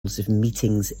of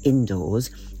meetings indoors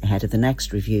ahead of the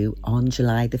next review on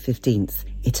July the 15th.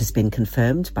 It has been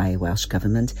confirmed by Welsh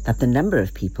Government that the number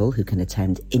of people who can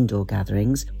attend indoor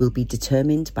gatherings will be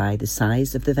determined by the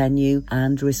size of the venue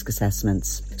and risk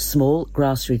assessments. Small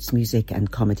grassroots music and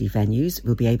comedy venues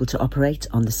will be able to operate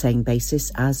on the same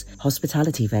basis as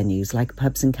hospitality venues like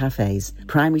pubs and cafes.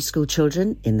 Primary school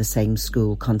children in the same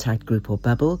school contact group or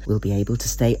bubble will be able to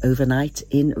stay overnight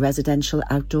in residential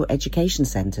outdoor education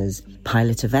centres.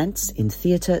 Pilot events in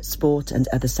theatre, sport and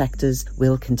other sectors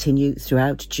will continue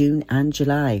throughout June and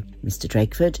July. Mr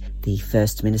Drakeford, the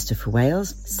First Minister for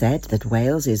Wales, said that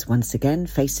Wales is once again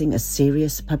facing a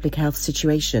serious public health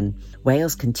situation.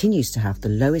 Wales continues to have the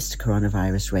lowest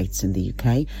coronavirus rates in the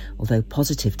UK, although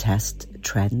positive test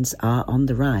trends are on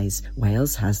the rise.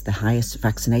 Wales has the highest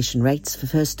vaccination rates for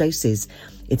first doses.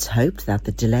 It's hoped that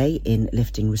the delay in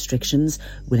lifting restrictions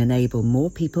will enable more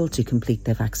people to complete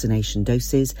their vaccination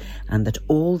doses and that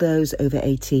all those over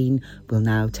 18 will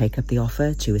now take up the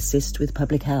offer to assist with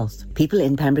public health. People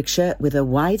in Pembrokeshire with a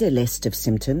wider list of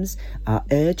symptoms are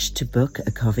urged to book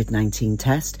a COVID-19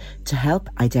 test to help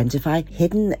identify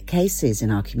hidden cases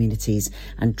in our communities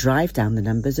and drive down the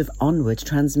numbers of onward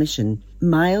transmission.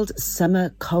 Mild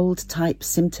summer cold type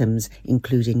symptoms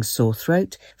including sore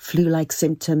throat, flu-like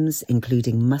symptoms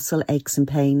including muscle aches and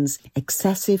pains,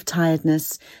 excessive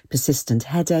tiredness, persistent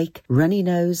headache, runny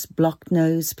nose, blocked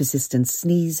nose, persistent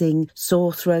sneezing,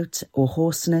 sore throat or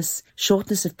hoarseness,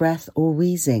 shortness of breath or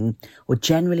wheezing, or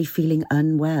generally feeling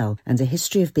unwell, and a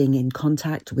history of being in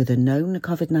contact with a known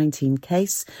COVID-19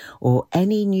 case or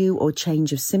any new or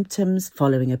change of symptoms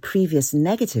following a previous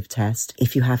negative test.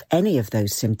 If you have any of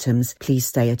those symptoms, please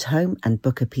stay at home and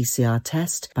book a PCR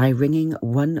test by ringing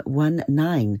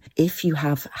 119. If you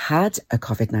have had a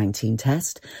COVID-19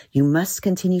 test, you must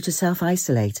continue to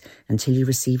self-isolate until you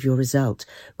receive your result,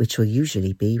 which will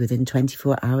usually be within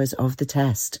 24 hours of the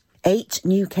test. 8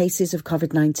 new cases of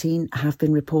COVID-19 have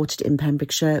been reported in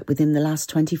Pembrokeshire within the last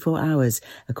 24 hours,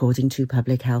 according to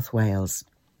Public Health Wales.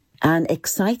 An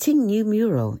exciting new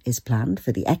mural is planned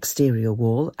for the exterior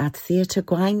wall at Theatr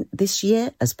Gwaun this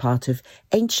year as part of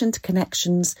Ancient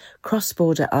Connections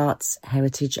Cross-Border Arts,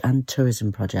 Heritage and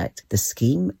Tourism project. The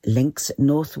scheme links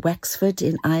North Wexford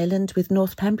in Ireland with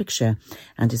North Pembrokeshire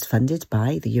and is funded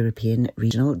by the European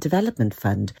Regional Development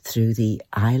Fund through the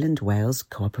Ireland-Wales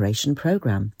Cooperation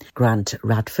Programme. Grant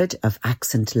Radford of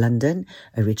Accent London,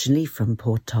 originally from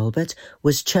Port Talbot,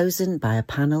 was chosen by a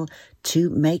panel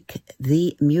to make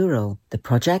the mural. The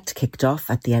project kicked off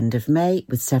at the end of May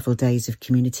with several days of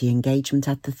community engagement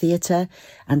at the theatre,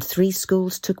 and 3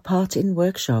 schools took part in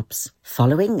workshops.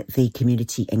 Following the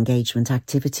community engagement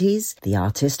activities, the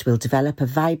artist will develop a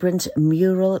vibrant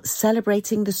mural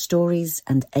celebrating the stories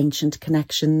and ancient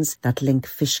connections that link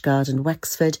Fishguard and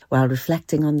Wexford, while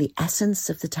reflecting on the essence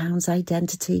of the town's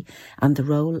identity and the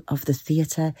role of the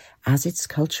theatre as its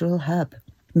cultural hub.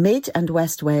 Mid and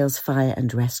West Wales Fire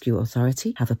and Rescue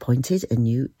Authority have appointed a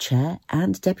new chair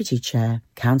and deputy chair.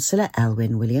 Councillor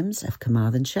Elwyn Williams of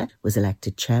Carmarthenshire was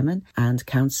elected chairman and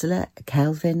Councillor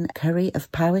Kelvin Curry of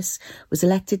Powys was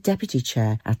elected deputy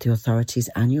chair at the authority's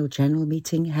annual general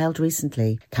meeting held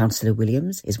recently. Councillor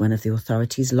Williams is one of the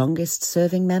authority's longest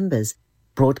serving members.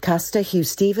 Broadcaster Hugh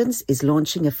Stevens is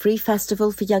launching a free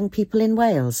festival for young people in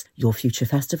Wales. Your Future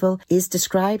Festival is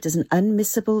described as an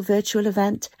unmissable virtual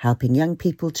event, helping young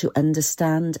people to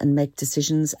understand and make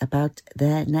decisions about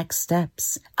their next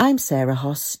steps. I'm Sarah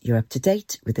Hoss. You're up to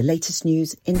date with the latest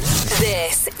news in...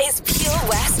 This is Pure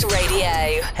West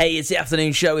Radio. Hey, it's the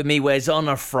afternoon show with me, Wes, on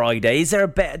a Friday. Is there a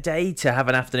better day to have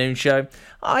an afternoon show?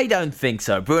 I don't think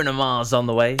so. Bruno Mars on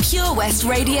the way. Pure West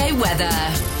Radio weather.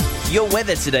 Your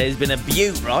weather today has been a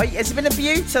beaut, right? Has it been a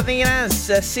beaut? I think it has.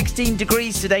 16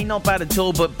 degrees today, not bad at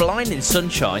all, but blinding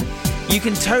sunshine. You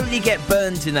can totally get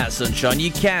burnt in that sunshine,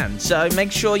 you can. So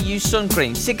make sure you use sun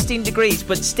cream. 16 degrees,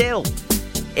 but still,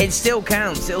 it still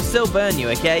counts. It'll still burn you,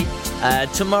 okay?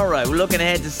 Tomorrow, we're looking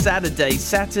ahead to Saturday.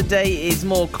 Saturday is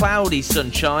more cloudy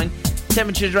sunshine.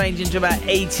 Temperatures ranging to about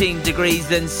 18 degrees.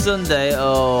 Then Sunday,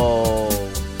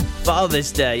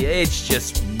 Father's Day, it's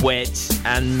just wet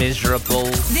and miserable.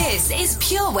 This is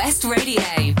Pure West Radio.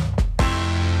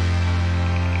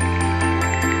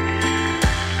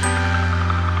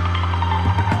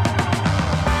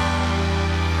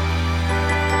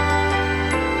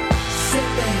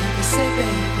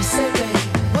 Say baby,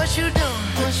 what you doing?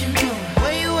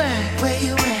 Where you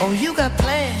at? Oh, you got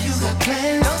plans.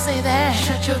 Don't say that.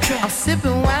 Shut your trap. I'm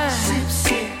sipping wine.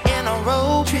 Sip. In a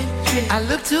robe. I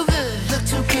look too good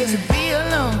to be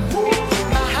alone.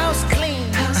 My house clean.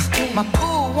 My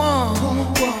pool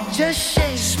warm. Just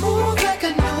shake. Smooth like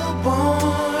a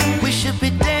newborn. We should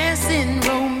be dancing,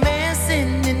 romance.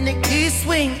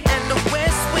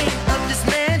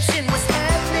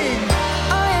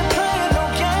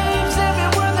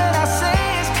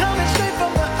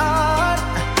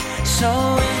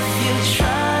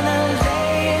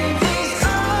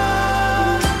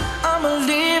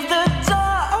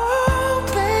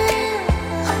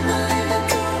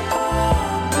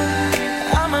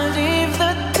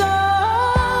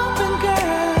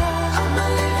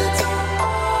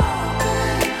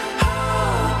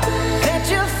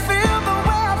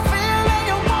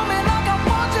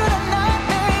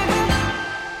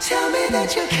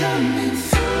 that you're coming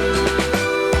through.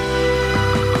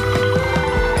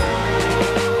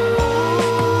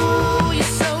 Ooh, you're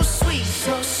so sweet,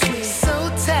 so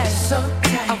tight.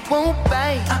 I won't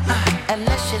bite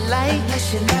unless you like.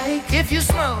 If you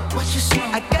smoke, what you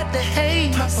smoke? I got the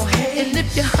haze. Purple haze. And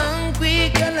if you're hungry,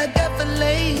 girl, I got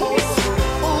fillets.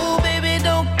 Ooh, baby,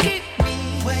 don't keep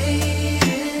me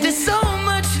waiting. There's so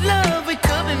much love we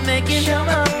could be making.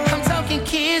 I'm talking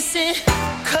kissing,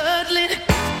 cuddling,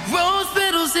 rose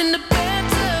petals in the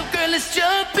bathtub. Girl, it's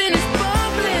jumping, it's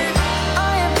bubbling. I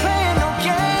ain't playing no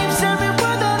games. Every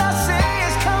word that I say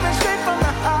is coming straight from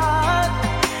the heart.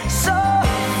 So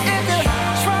if you're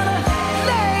trying to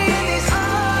lay in these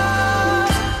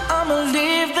arms, I'ma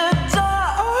leave the door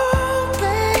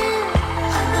open.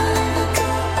 I'ma leave the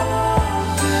door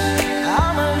open.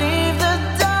 I'ma leave the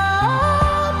door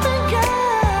open,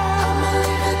 girl. I'ma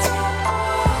leave the door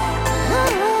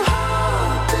open.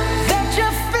 That you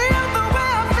feel the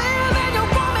way I feel and you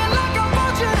want me like I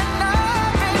want you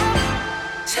tonight, baby.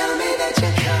 Tell me that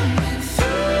you're coming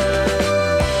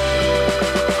through.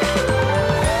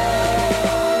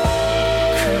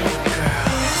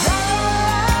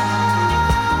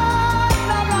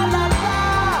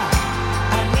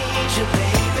 I need you,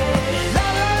 baby. La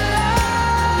la la,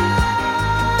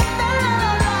 la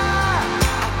la la.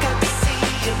 I got to see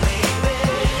you, baby.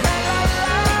 La la la,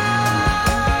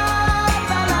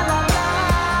 la la la la.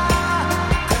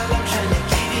 Girl, I'm trying to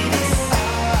give you this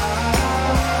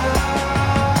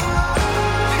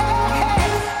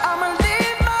I'ma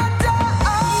leave my door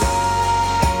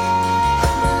open.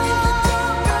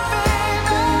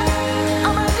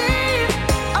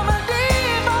 I'ma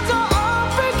leave my door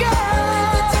open,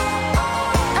 girl.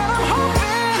 And I'm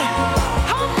hoping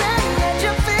that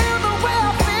you feel the way I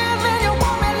feel and you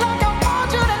want me like I want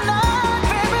you tonight,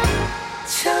 baby.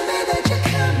 Tell me that you're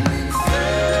coming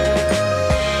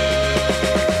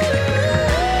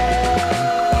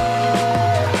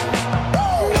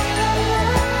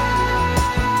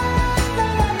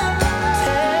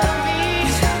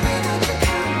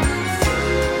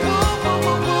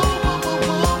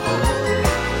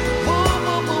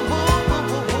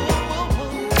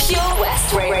Pure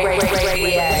West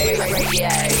Radio.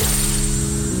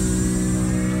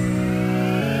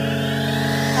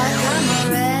 I got my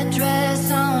red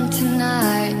dress on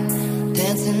tonight,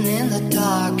 dancing in the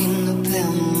dark in the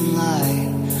pale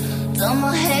moonlight. Done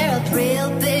my hair up real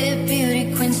big,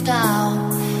 beauty queen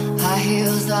style. High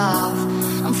heels off,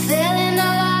 I'm feeling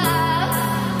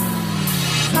alive.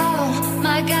 Oh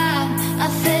my God, I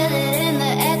feel it in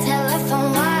the air,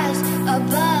 telephone wires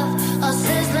above, all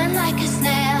sizzling like a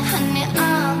snare. Honey,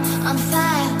 I'm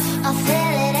fire, I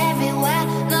feel it everywhere.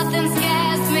 Nothing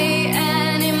scares me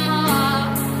anymore.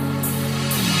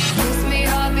 Kiss me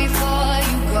hard before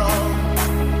you go.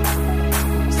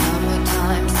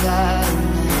 Summertime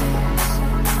sadness.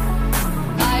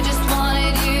 I just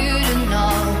wanted you to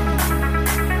know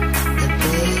that,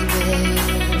 baby,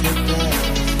 you're the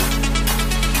best.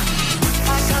 I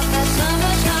got that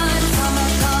summertime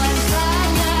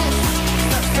sadness.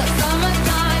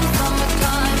 Summertime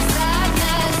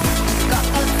sadness. Got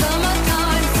that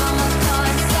summertime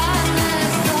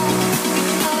sadness.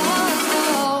 Oh, oh, oh.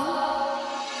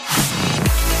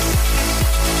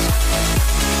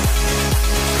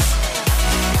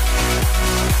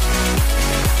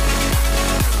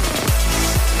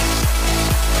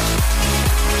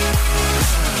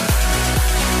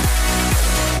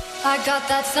 I got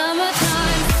that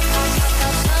summertime. I got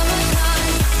that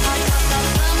summertime. I got that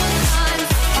summertime.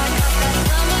 I got that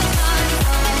summertime.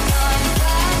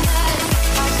 Sadness.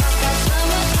 I got that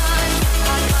summertime.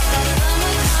 I got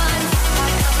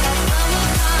that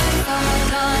summertime. I got that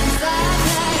summertime.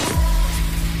 Sadness.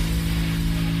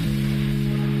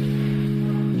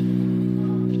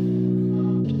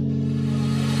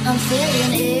 I'm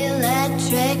feeling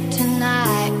electric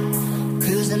tonight.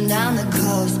 Cruising down the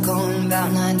coast, going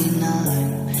about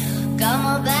 99. Got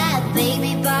my bad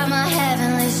baby by my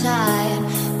heavenly side.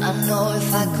 I know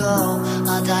if I go,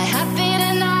 I'll die happy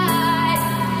tonight.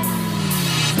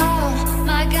 Oh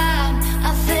my God,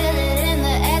 I feel it in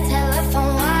the air,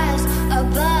 telephone wires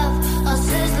above, all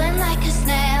sizzling like a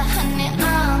snare. Honey,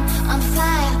 I'm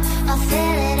fire, I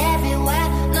feel it everywhere.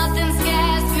 Nothing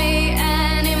scares me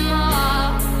anymore.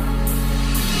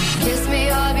 Kiss me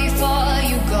hard before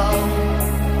you go.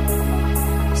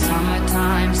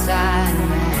 Summertime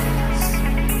sadness.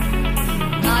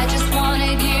 I just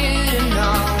wanted you to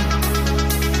know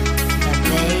that,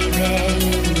 baby,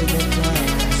 you're the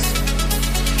best.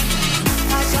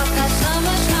 I got that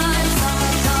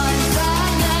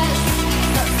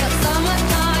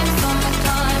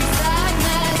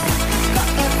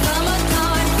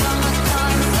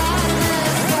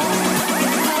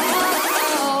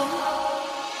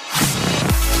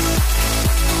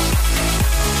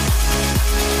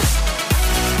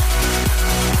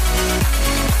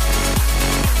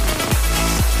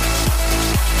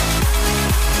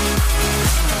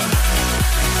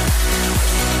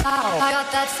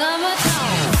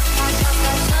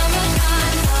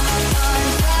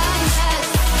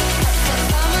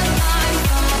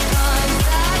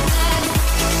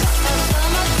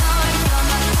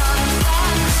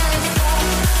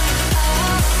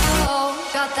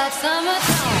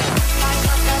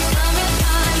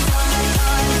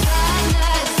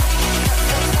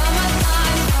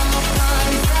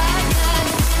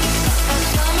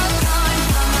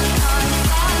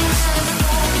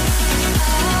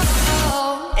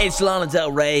It's Lana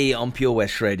Del Rey on Pure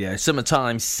West Radio.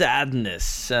 Summertime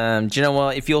sadness. Do you know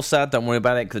what? If you're sad, don't worry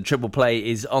about it, because the triple play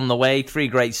is on the way. 3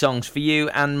 great songs for you.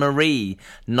 Anne Marie,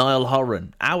 Niall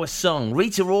Horan, Our Song,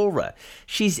 Rita Ora,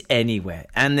 She's Anywhere.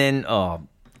 And then,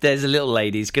 there's a little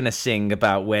lady who's going to sing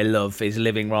about where love is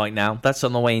living right now. That's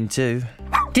on the way in too.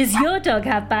 Does your dog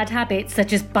have bad habits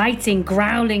such as biting,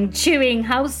 growling, chewing,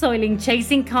 house soiling,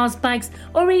 chasing cars, bikes,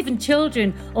 or even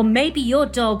children? Or maybe your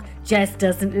dog just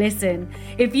doesn't listen?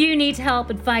 If you need help,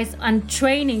 advice and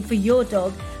training for your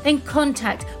dog, then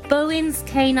contact Bowen's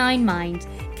Canine Mind.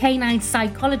 Canine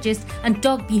psychologist and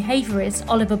dog behaviourist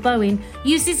Oliver Bowen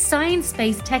uses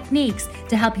science-based techniques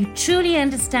to help you truly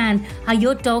understand how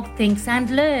your dog thinks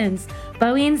and learns.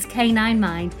 Bowen's Canine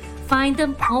Mind. Find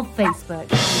them on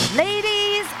Facebook.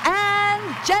 Ladies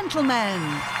and gentlemen,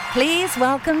 please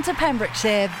welcome to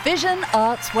Pembrokeshire Vision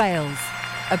Arts Wales,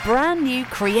 a brand new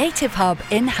creative hub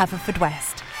in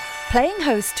Haverfordwest, playing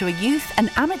host to a youth and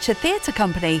amateur theatre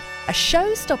company, a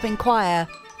show-stopping choir,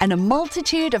 and a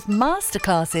multitude of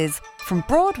masterclasses from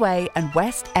Broadway and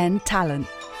West End talent,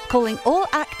 calling all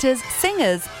actors,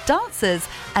 singers, dancers,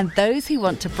 and those who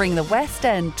want to bring the West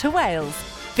End to Wales.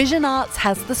 Vision Arts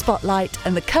has the spotlight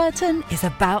and the curtain is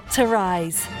about to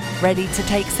rise. Ready to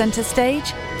take centre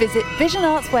stage? Visit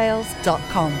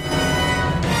visionartswales.com.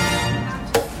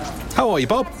 How are you,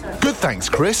 Bob? Good, thanks,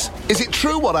 Chris. Is it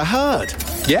true what I heard?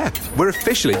 Yeah, we're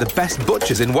officially the best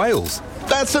butchers in Wales.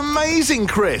 That's amazing,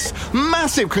 Chris.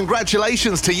 Massive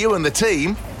congratulations to you and the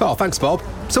team. Oh, thanks, Bob.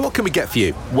 So what can we get for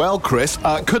you? Well, Chris,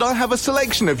 could I have a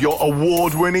selection of your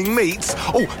award-winning meats?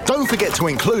 Oh, don't forget to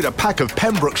include a pack of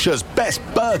Pembrokeshire's best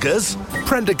burgers.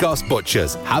 Prendergast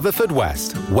Butchers,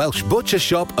 Haverfordwest, Welsh Butcher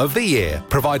Shop of the Year,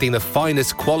 providing the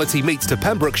finest quality meats to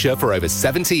Pembrokeshire for over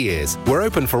 70 years. We're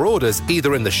open for orders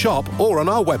either in the shop or on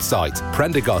our website,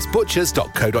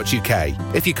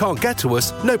 prendergastbutchers.co.uk. If you can't get to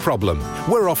us, no problem.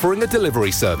 We're offering a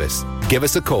delivery service. Give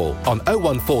us a call on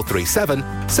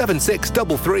 01437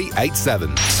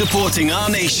 763387. Supporting our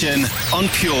nation on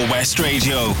Pure West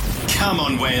Radio. Come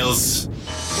on, Wales.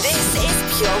 This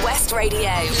is Pure West Radio,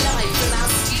 live from our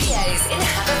studios in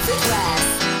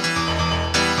Haverfordwest.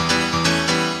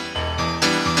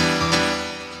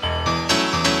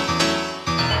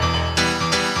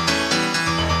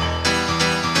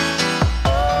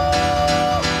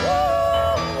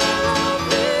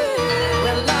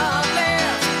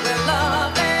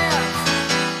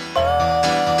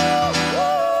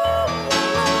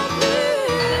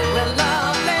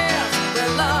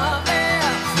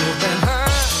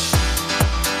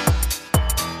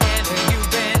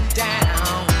 You've been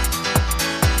down.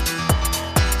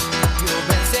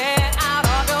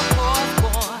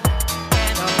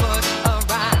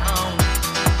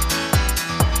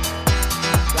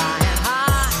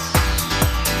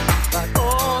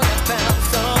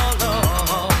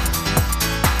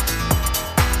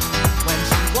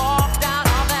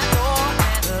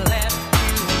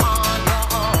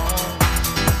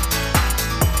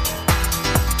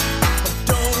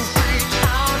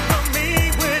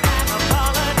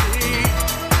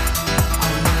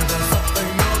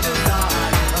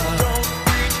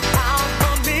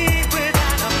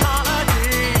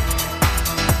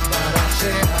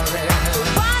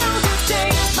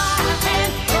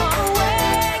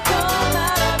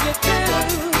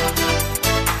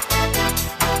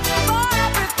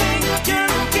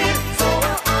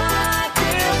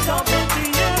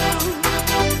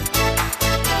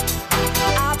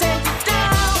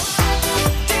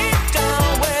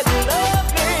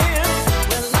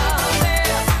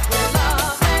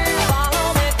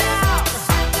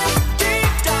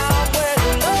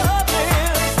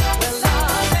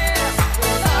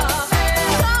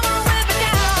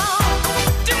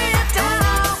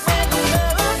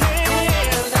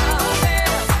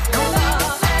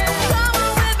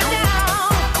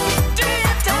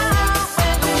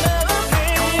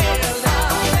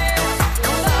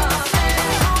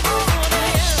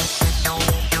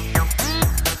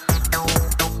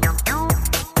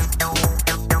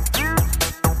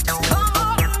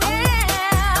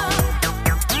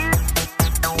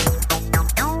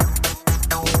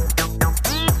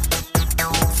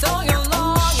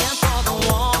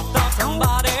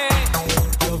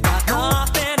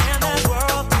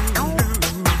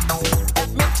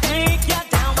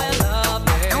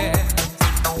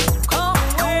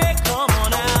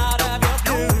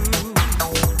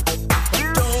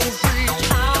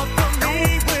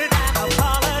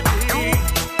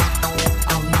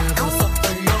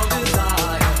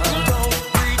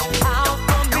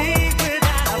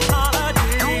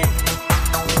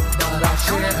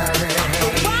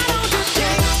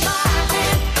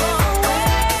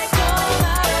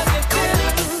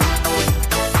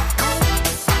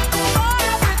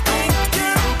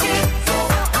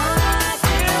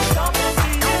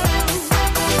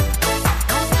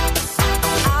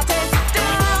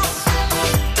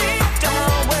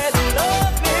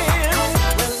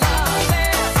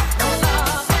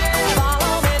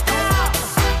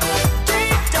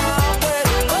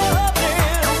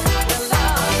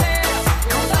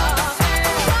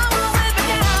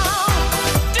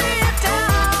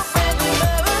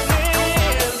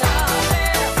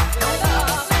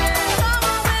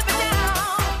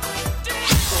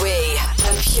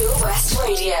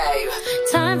 Radio.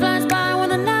 Time flies by when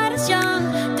the night is young.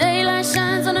 Daylight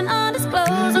shines on an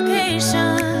undisclosed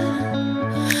location.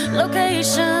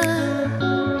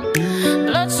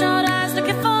 Bloodshot eyes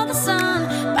looking for the sun.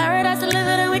 Paradise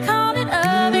delivered and we call it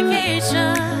a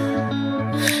vacation.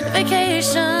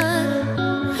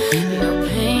 No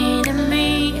pain in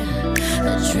me.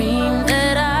 The dream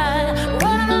that I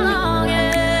wanna belong in.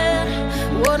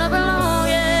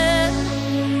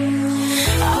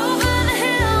 Over the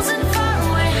hills and far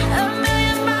away, a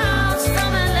million miles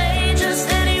from LA, just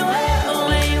anywhere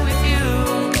away with you.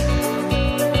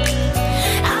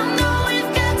 I know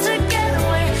we've got to get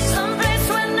away, someplace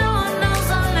where no one knows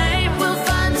our name. We'll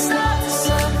find the start of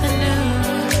something new.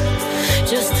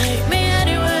 Just take me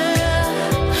anywhere,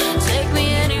 take me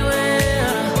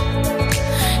anywhere,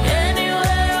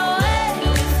 anywhere away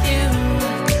with you.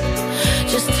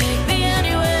 Just take me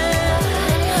anywhere,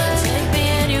 take me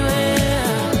anywhere,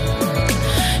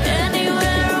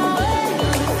 anywhere away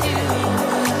with you.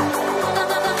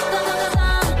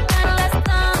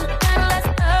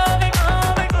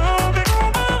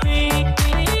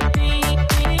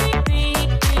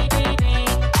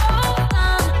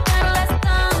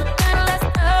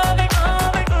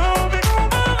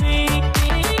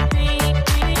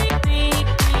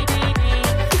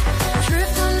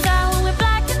 Truth comes out when we're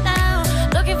blacking out,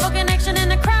 looking for connection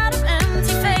in a crowd of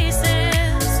empty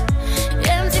faces,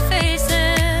 empty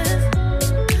faces.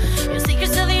 Your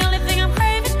secret's still the only thing I'm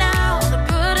craving now. The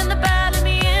good and the bad, let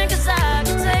me in, 'cause I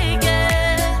can take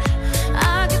it,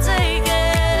 I can take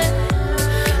it.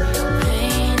 No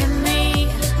pain in me,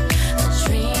 the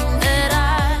dream that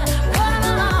I wanna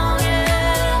belong in,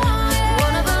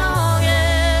 wanna belong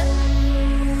in.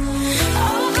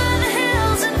 Over the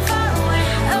hills and far away,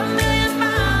 a million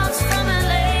miles from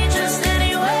LA, just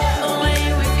anywhere away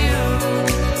with you.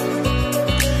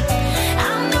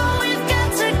 I know we've got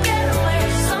to get away,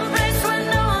 someplace where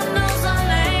no one knows our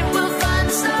name. We'll find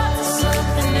the start of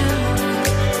something new.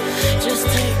 Just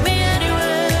take me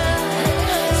anywhere,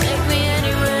 take me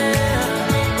anywhere,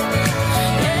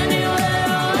 anywhere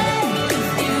away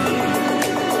with you.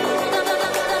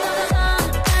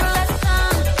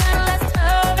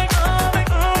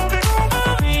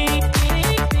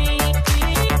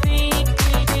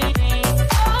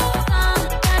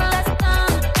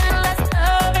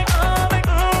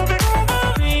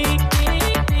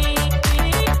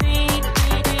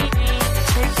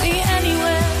 Take me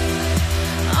anywhere,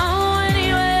 oh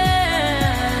anywhere,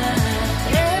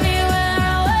 anywhere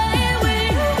away with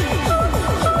you.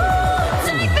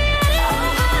 Take me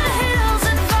over the hills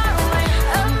and far away,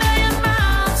 a million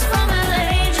miles from LA,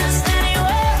 just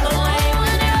anywhere away,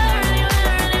 anywhere.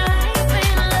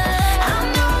 I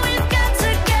know we've got to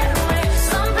get away,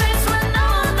 someplace where no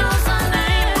one knows our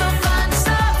name. We'll find the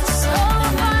start of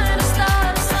something, find the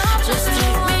start of something. Just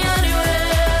take me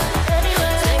anywhere,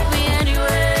 take me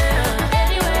anywhere,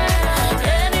 anywhere,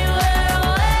 anywhere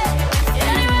away,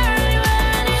 anywhere.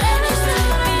 Just take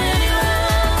me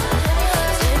anywhere,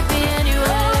 take me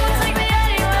anywhere, take me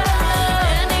anywhere,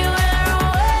 anywhere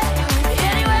away,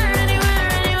 anywhere, anywhere,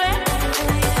 anywhere.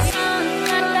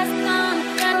 Let's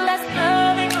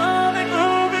loving,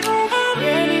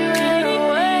 anywhere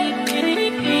away.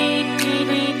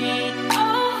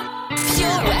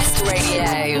 Pure West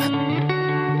Radio.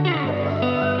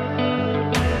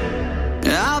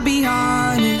 I'll be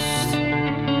honest,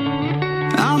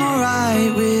 I'm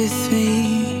alright with me.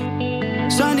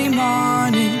 Sunday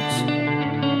mornings,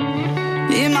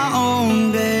 in my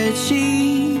own bed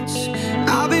sheets,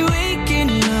 I'll be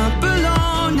waking up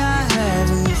alone. I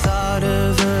haven't thought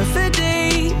of her for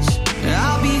days.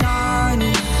 I'll be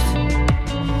honest,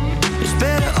 it's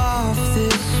better off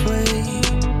this way.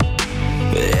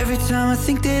 But every time I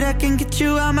think that I can get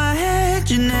you out my head,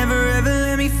 you never ever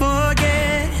let me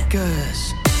forget.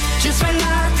 'Cause just when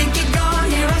I think you're gone,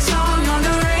 hear a song on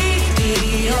the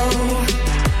radio.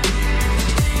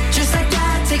 Just like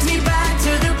that takes me back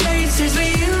to the places we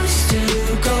used to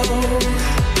go.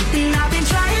 And I've been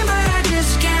trying but I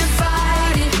just can't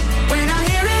fight it. When I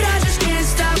hear it I just can't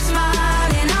stop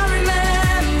smiling. I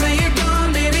remember you're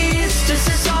gone, baby, it's just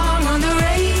a song on the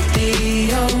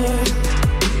radio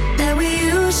that we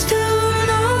used to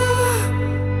know.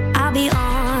 I'll be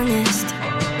honest,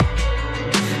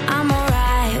 I'm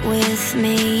alright with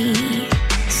me.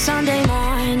 Sunday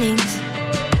mornings,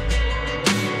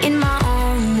 in my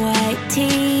own white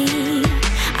tee,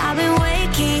 I've been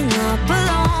waking up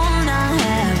alone. I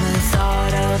haven't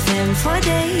thought of him for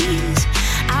days.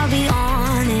 I'll be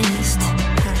honest,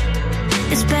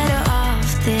 it's better off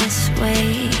this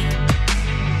way.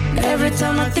 Every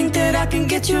time I think that I can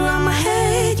get you out my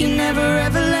head, you never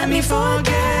ever let me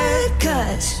forget.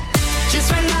 'Cause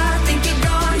Just when I think you're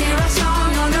gone, hear our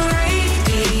song on the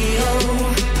radio.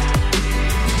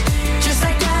 Just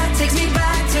like that takes me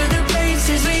back to the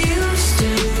places we used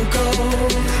to go.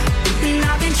 And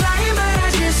I've been trying but I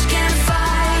just can't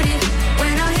fight it.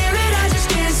 When I hear it I just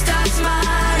can't stop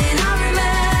smiling. I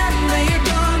remember you're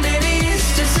gone, baby,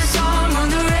 it's just a song on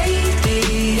the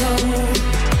radio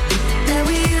that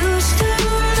we used to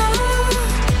know.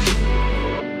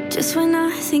 Just when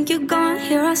I think you're gone,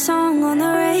 hear our song on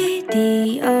the radio.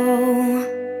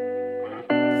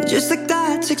 Just like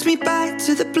that takes me back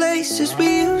to the places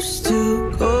we used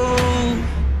to go.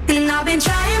 And I've been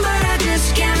trying but I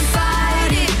just can't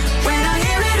fight it. When I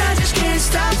hear it I just can't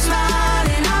stop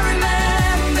smiling. I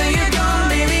remember you're gone,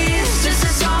 baby, it's just a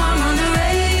song on the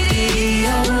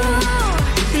radio.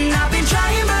 And I've been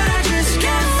trying but I just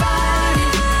can't fight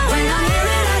it. When I hear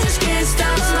it I just can't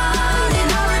stop smiling.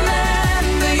 I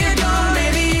remember you're gone,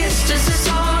 baby, it's just a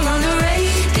song on the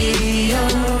radio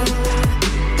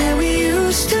that we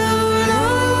used to know.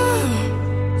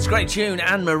 It's a great tune.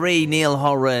 Anne-Marie, Neil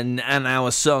Horan, and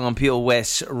our song on Pure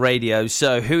West Radio.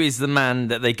 So who is the man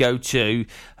that they go to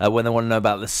when they want to know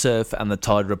about the surf and the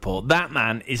tide report? That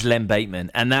man is Len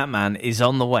Bateman, and that man is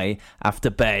on the way after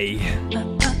Bay.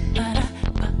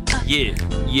 Yeah,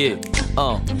 yeah,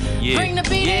 oh, yeah. Bring the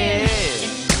beat yeah.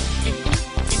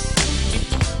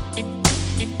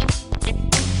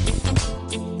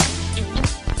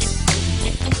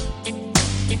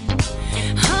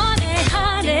 Honey,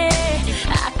 honey,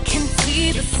 I can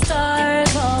see the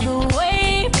stars all the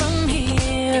way from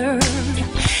here.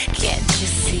 Can't you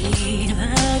see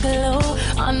the glow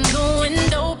on the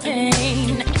window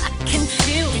pane? I can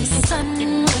feel the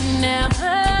sun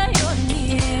whenever you're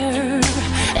near.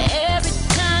 Every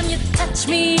time you touch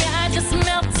me, I just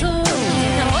melt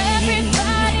away. Now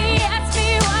everybody asks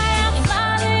me why I'm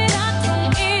smiling out from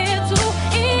ear to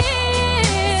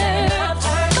ear,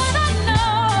 but I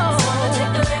know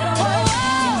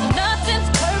nothing's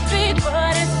perfect,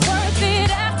 but it's worth it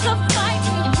after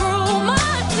fighting through my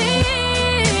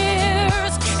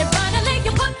tears. And finally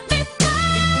you put me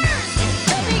first,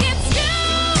 baby, it's you.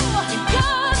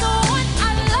 You're the one I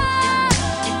love,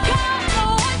 you're the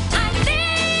one I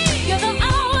need, you're the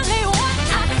only one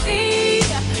I see.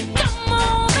 Come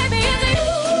on, baby, it's you.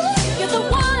 You're the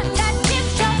one that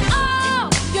gives your all,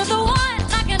 you're the one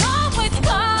I can always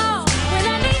call when I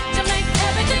need to make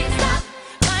everything stop.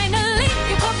 Finally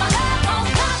you put my love on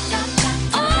top.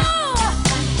 Oh,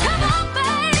 come on,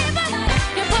 baby,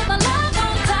 you put my love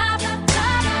on top,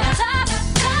 top, top,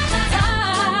 top,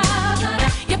 top.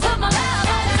 You put my love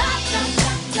on top.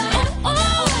 Oh,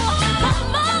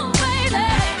 come on, baby,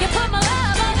 you put my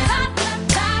love on top,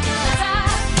 top,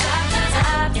 top, top,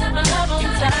 top. My love on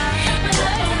top,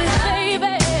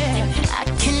 baby. I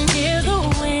can hear the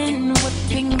wind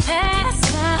whipping past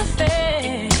my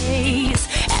face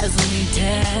as we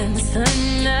dance the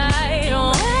night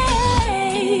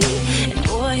away. And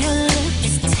boy, your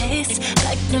lips taste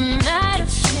like the night of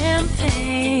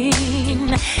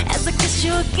champagne as I kiss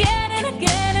you again and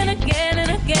again and again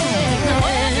and again. Now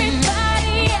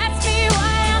everybody asks me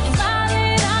why I'm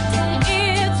smiling out from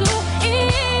ear to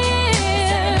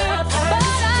ear,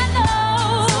 but I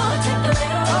know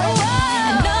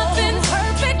nothing's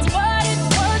perfect, but it's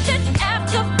worth it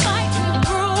after fighting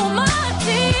through my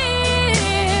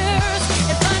tears.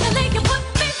 And finally you put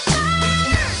me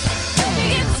first, baby,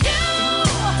 it's you.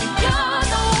 You're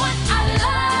the one I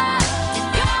love,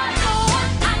 you're the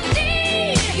one I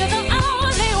need, you're the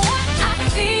only one I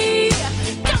see.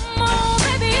 Come on,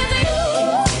 baby.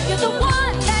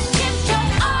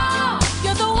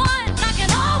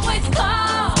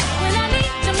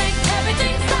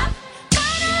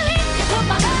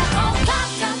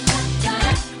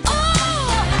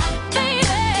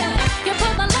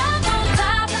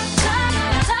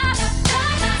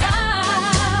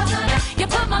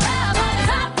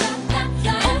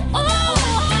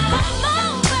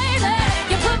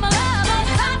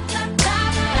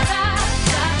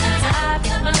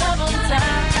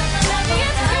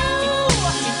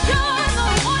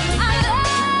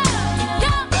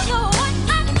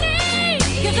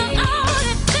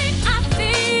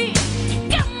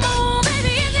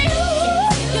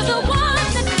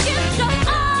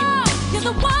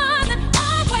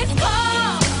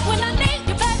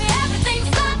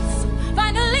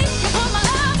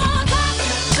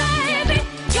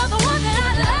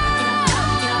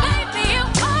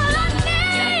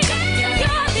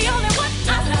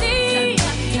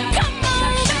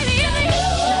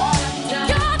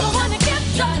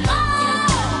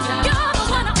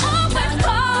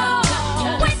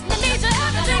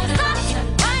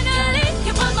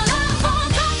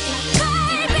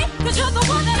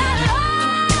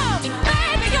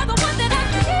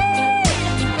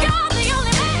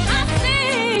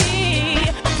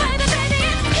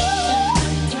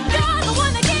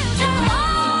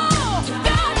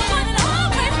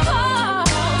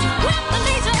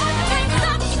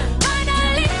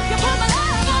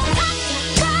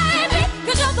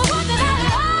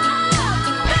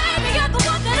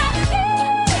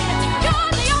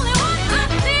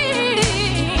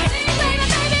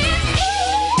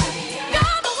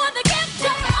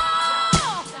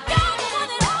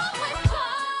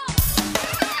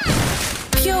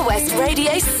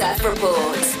 Surf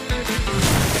Report.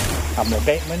 I'm Rob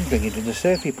Bateman, bringing you the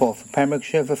surf report for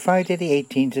Pembrokeshire for Friday the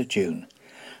 18th of June.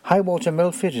 High water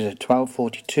Milford is at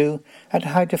 12:42 at a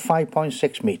height of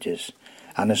 5.6 metres,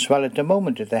 and the swell at the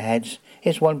moment at the heads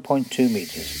is 1.2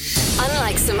 metres.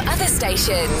 Unlike some other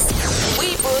stations,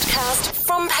 we broadcast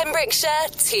from Pembrokeshire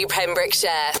to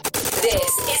Pembrokeshire.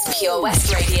 This is Pure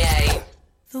West Radio.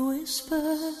 The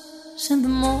whispers in the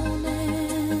morning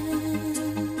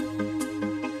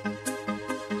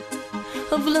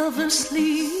of lovers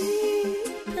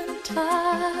sleeping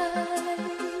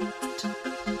tight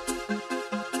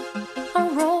are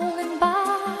rolling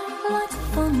by like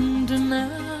thunder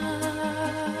now.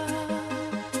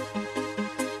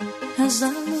 As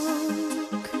I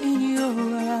look in your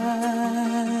eyes,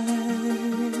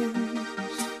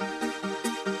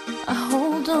 I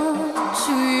hold on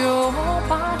to your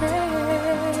body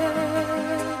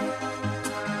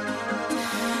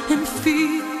and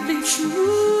feel each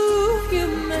move you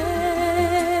make.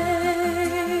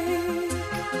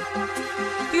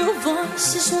 Your voice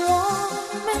is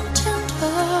warm and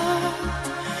tender,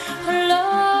 a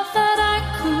love that I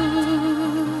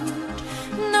could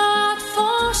not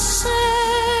forsake,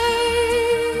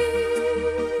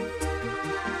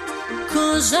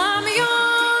 'cause I'm your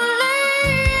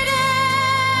lady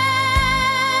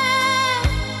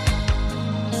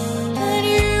and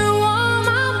you are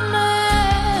my man.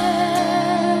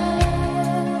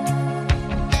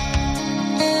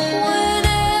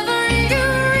 Whenever you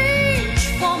reach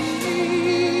for me,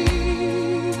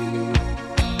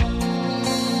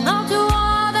 I'll do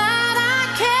all that I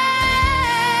can,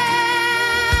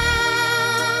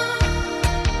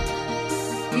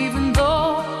 even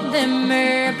though there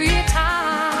may be times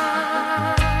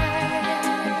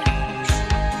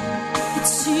it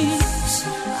seems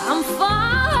I'm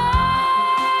far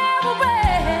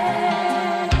away.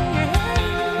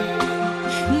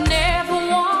 Never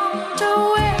wonder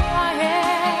where I am,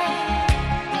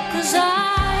 'cause I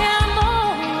am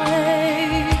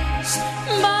always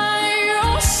by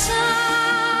your side,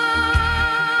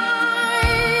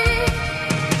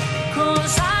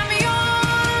 'cause I'm your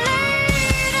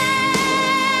lady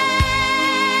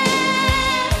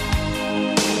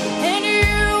and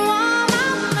you are my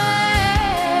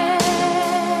man.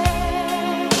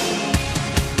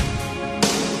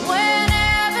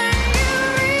 Whenever you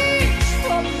reach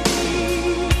for me,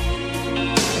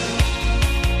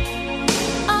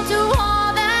 I'll do all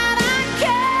that I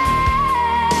can.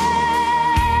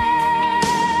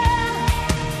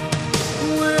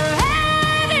 We're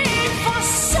heading for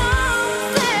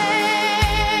something,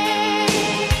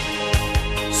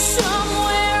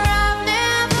 somewhere I've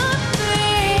never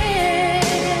been.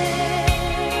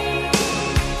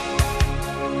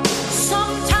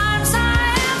 Sometimes I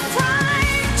am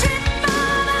frightened,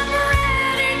 but I'm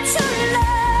ready to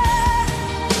learn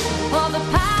for the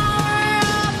power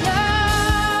of love.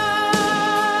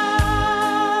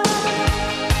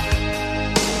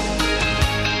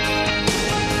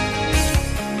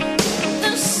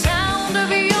 The sound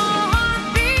of your heart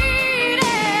beating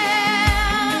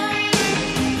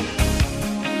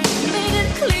made it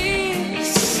clear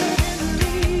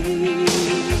suddenly.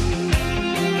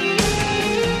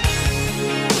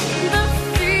 The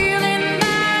feeling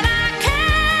that I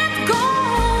can't go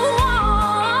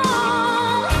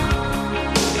on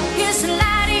is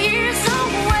light years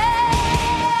away,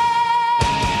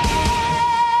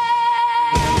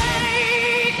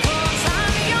 'cause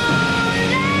I'm your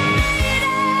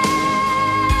lady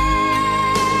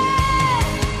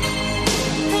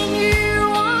and you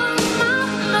are my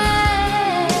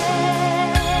man.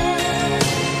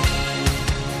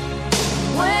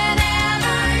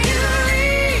 Whenever you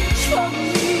reach for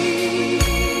me,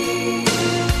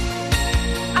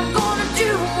 I'm gonna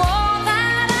do all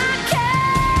that I can.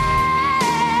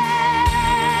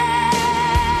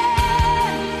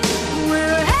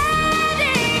 We're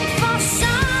heading for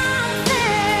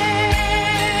something,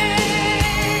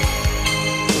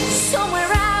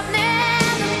 somewhere I've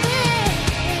never been.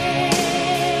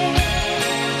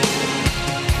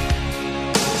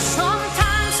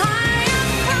 Sometimes I am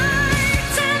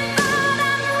frightened, but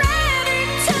I'm ready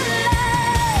to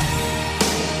learn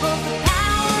for the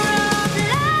power of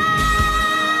love.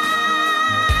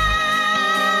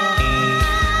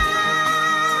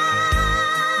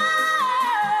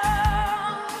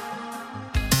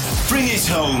 Bring it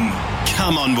home.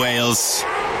 Come on, Wales.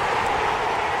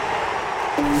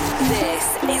 This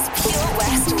is Pure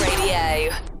West Radio.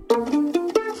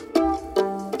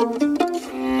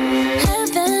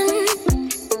 Heaven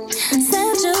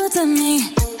sent you to me.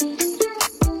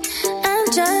 I'm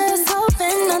just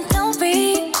hoping that they'll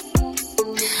repeat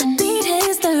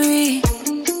history.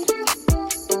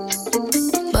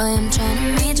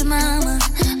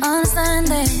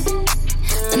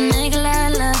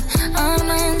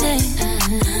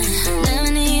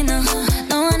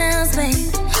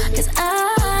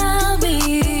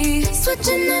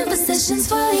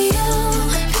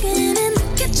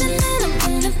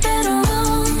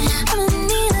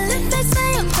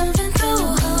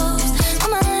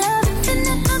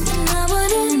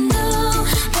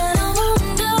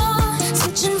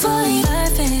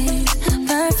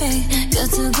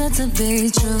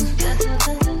 be true.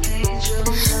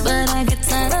 But I get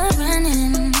tired of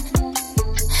running.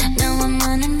 Now I'm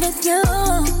running with you.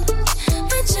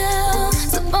 With you.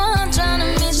 So boy, I'm trying to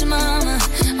meet your mama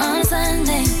on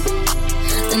Sunday.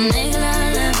 The nigga I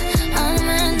love on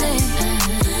Monday.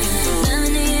 Never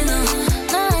need no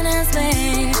finance,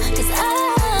 babe. 'Cause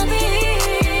I'll be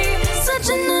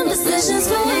searching in positions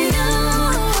for you.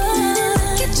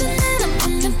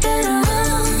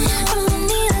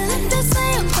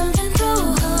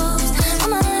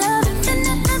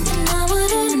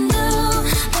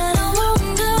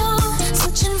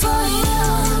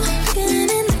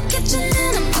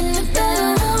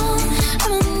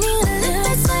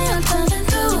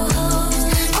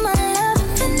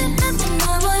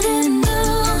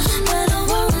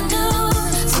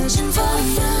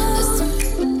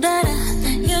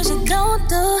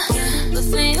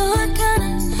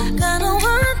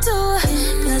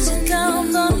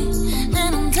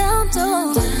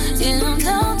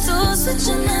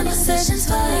 Switching up positions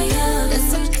for you.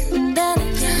 It's something that I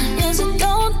usually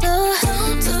don't do.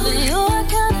 So for you I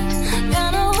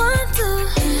kinda want to.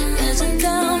 'Cause you're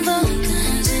down for me,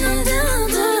 'cause you're down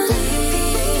to me.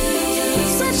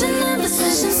 Switching up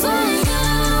positions for you.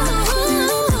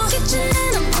 Kitchen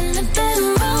and I'm in the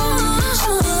bedroom.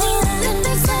 If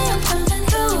they say I'm coming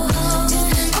through,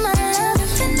 I'm not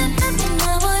loving it, nothing I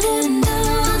wouldn't do.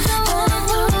 But I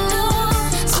won't do.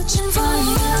 Switching for you.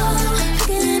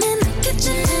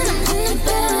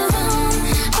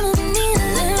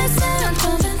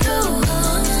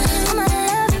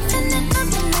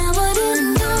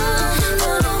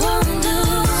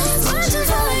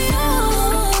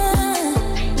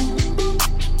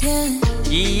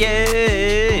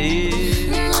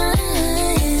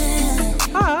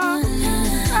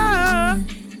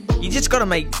 Got to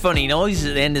make funny noises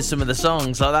at the end of some of the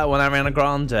songs, like that one, Ariana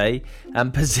Grande,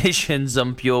 and Positions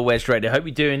on Pure West Radio. Hope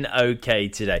you're doing okay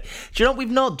today. Do you know what we've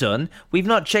not done? We've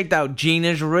not checked out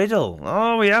Gina's Riddle.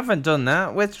 Oh, we haven't done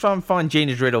that. Let's try and find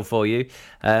Gina's Riddle for you,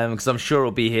 because I'm sure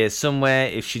it'll be here somewhere.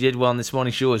 If she did one this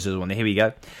morning, she always does one. Here we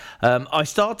go. I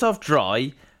start off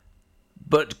dry,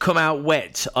 but come out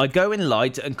wet. I go in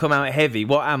light and come out heavy.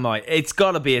 What am I? It's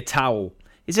got to be a towel.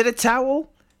 Is it a towel?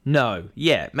 No.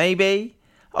 Yeah, maybe.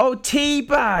 Oh,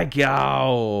 teabag!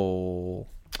 Oh.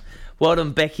 Well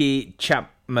done, Becky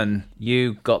Chapman.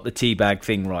 You got the teabag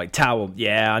thing right. Towel.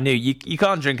 Yeah, I knew. You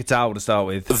can't drink a towel to start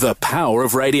with. The power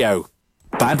of radio.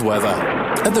 Bad weather.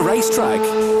 At the racetrack.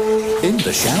 In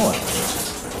the shower.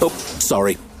 Oh,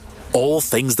 sorry. All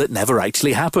things that never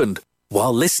actually happened.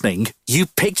 While listening, you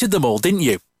pictured them all, didn't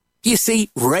you? You see,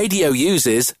 radio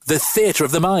uses the theatre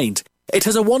of the mind. It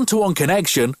has a one-to-one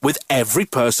connection with every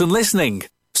person listening.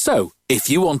 So, if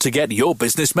you want to get your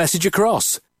business message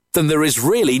across, then there is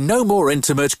really no more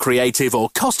intimate, creative or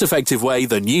cost-effective way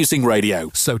than using radio.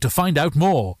 So to find out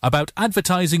more about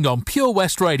advertising on Pure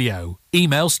West Radio,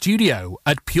 email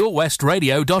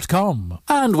studio@purewestradio.com.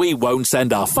 And we won't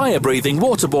send our fire-breathing,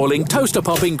 water-boiling,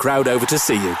 toaster-popping crowd over to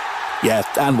see you. Yeah,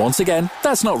 and once again,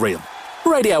 that's not real.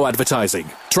 Radio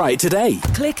advertising. Try it today.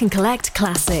 Click and collect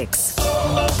classics.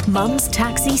 Mum's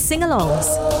taxi sing-alongs.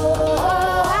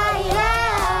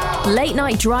 Late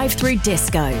night drive-through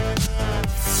disco.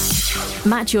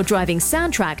 Match your driving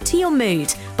soundtrack to your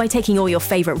mood by taking all your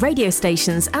favourite radio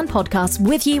stations and podcasts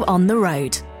with you on the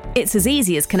road. It's as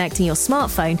easy as connecting your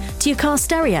smartphone to your car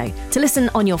stereo to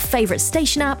listen on your favourite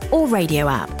station app or radio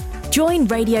app. Join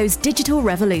radio's digital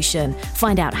revolution.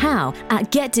 Find out how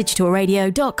at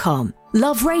getdigitalradio.com.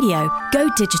 Love radio, go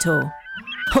digital.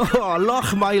 Oh,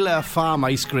 Lochmeyler Farm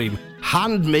Ice Cream.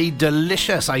 Handmade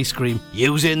delicious ice cream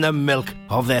using the milk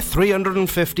of their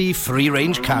 350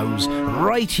 free-range cows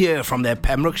right here from their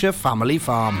Pembrokeshire family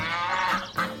farm.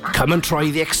 Come and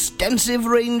try the extensive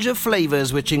range of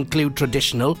flavours which include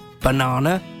traditional,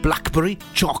 banana, blackberry,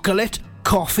 chocolate,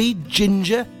 coffee,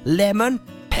 ginger, lemon,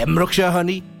 Pembrokeshire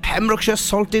honey, Pembrokeshire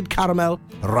salted caramel,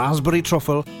 raspberry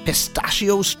truffle,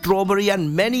 pistachio, strawberry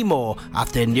and many more at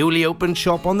their newly opened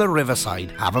shop on the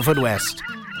Riverside, Haverfordwest.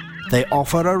 They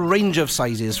offer a range of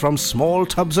sizes from small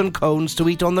tubs and cones to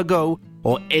eat on the go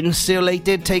or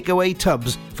insulated takeaway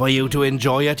tubs for you to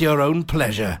enjoy at your own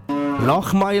pleasure.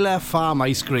 Lochmeyler Farm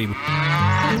Ice Cream.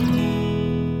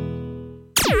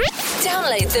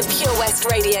 Download the Pure West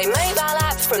Radio mobile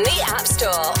app from the App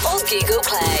Store or Google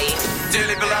Play.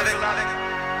 Dearly beloved,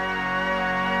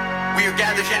 we are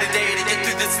gathered here today to get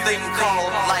through this thing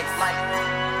called life.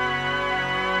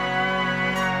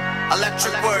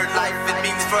 Electric word, life, it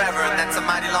means forever, and that's a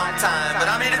mighty long time. But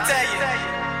I'm here to tell you,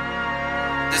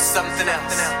 there's something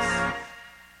else.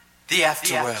 The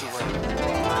afterworld.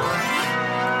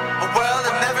 A world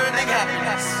of never-ending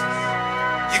happiness.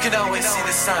 You can always see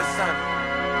the sun,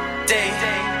 day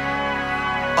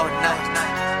or night.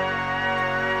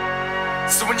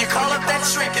 So when you call up that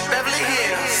shrink in Beverly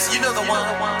Hills, you know the one,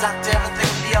 doctor, everything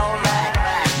will be alright.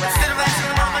 Instead of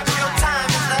asking how much of your time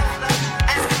is left,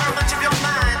 ask him how much of your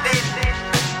mind, baby.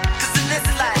 'Cause in this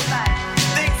life,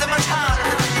 things are much harder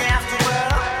than the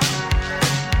afterworld.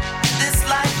 This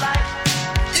life,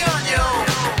 you're on your own.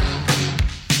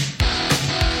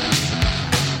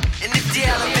 And if the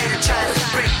elevator tries to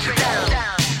break you down,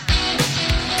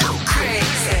 go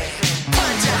crazy,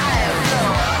 punch a higher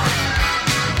floor.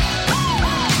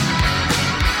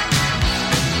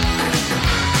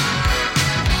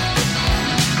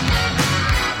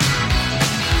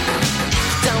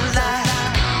 Don't lie,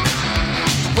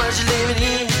 the world you're living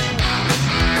in.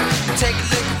 Take a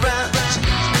look around,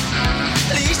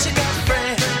 at least you got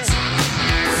friends.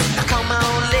 I call my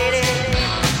old lady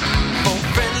for a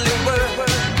friendly word.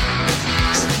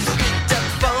 She picked up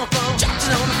the phone, dropped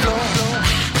it on the floor.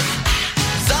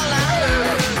 It's all I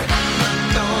heard. I'm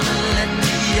gonna let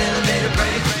the elevator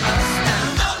break us down.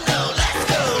 Oh no, let's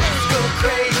go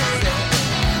crazy.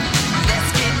 Let's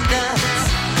get nuts.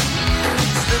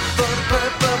 Let's look for the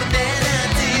purple banana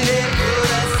till they put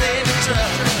us in the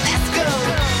truck. Let's go.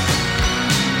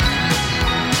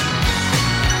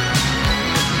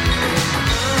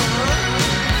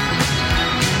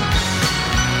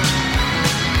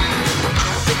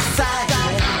 I'm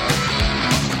excited,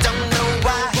 don't know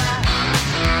why.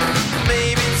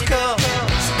 Maybe it's 'cause we're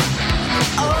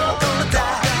all gonna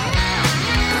die.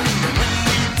 When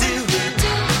we do,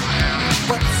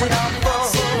 what's it all for?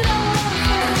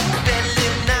 Better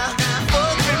live now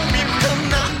before the people come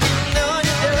knocking on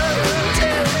your door.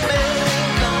 Tell me,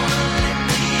 gonna let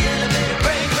the elevator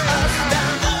break us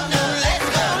down. Oh no, let's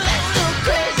go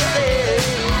crazy.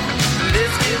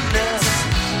 Let's get nuts.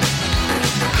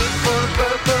 Look for the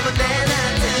purple banana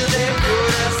till they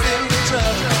put us in the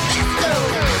truck. Let's go.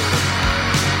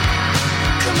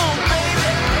 Come on,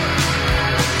 baby.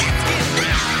 Let's get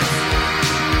nuts.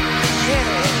 Yeah.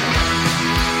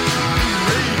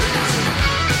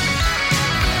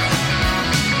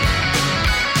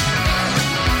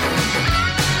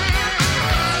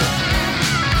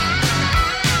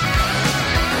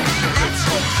 Let's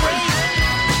go crazy.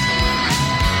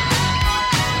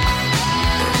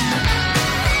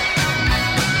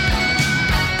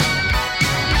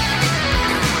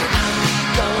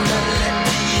 Gonna let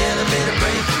the elevator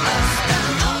break us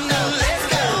down. Oh no, let's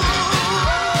go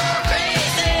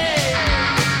crazy.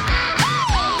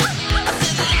 I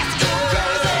said let's go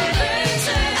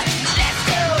crazy. Let's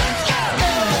go.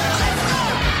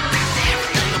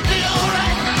 Everything will be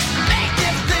alright. Make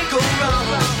everything go wrong.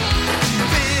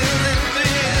 Feeling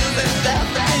that the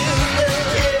feels will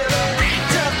kill.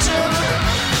 Tough trouble.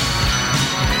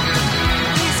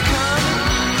 He's coming.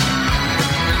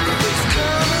 He's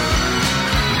coming.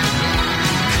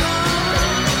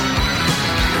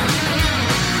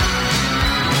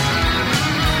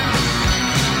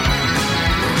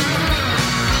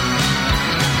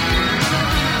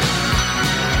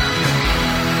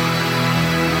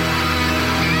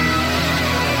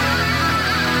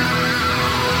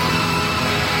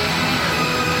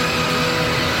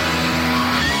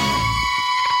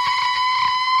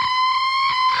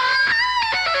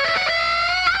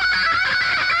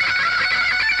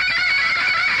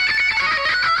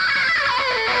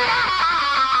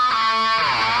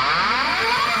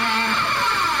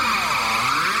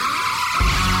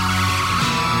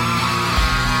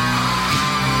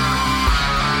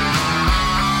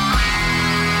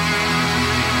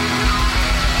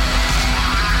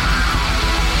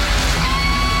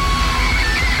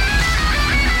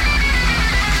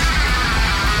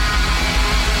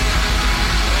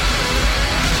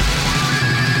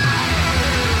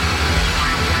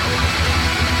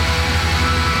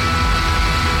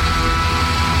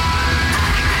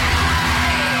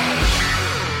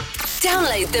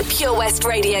 Download the Pure West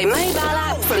Radio mobile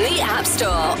app from the App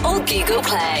Store or Google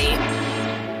Play.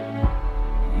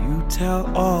 You tell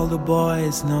all the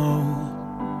boys no.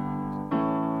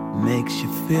 Makes you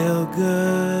feel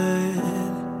good,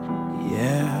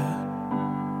 yeah.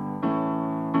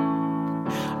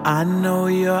 I know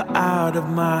you're out of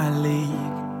my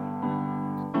league,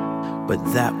 but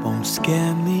that won't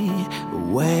scare me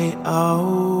away,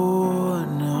 oh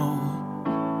no.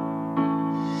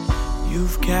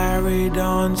 You've carried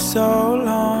on so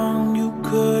long, you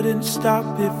couldn't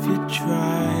stop if you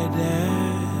tried it.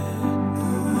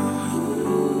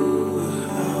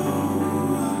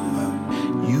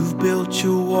 You've built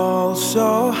your wall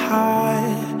so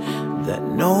high that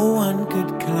no one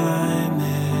could climb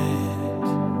it.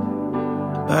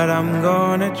 but I'm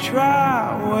gonna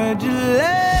try. Would you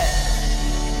let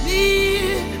me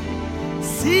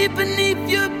see beneath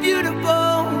your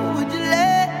beautiful? Would you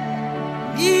let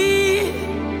me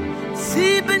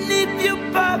see beneath your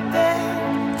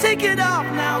perfect? Take it off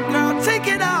now, girl. Take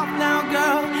it off now,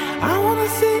 girl. I wanna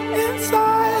see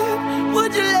inside.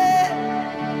 Would you let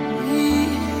me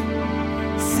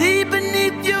see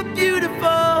beneath your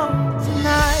beautiful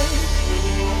tonight?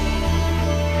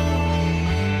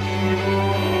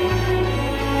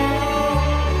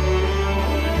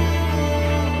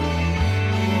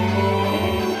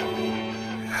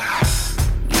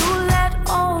 You let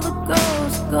all the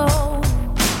girls go.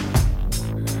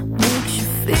 Makes you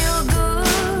feel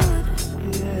good,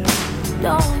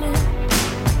 don't it?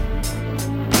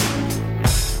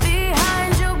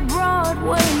 Behind your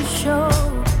Broadway show,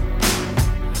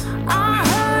 I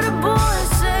heard a boy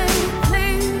say,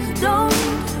 please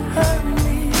don't hurt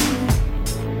me.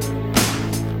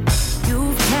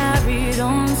 You've carried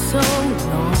on so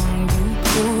long, you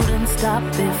couldn't stop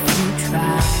if you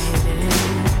tried it.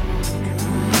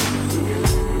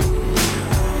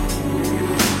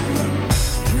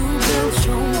 You built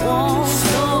your wall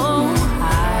so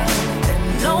high that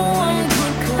no one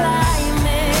could climb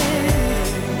it.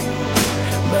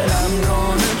 But I'm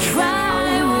gonna try.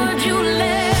 Would you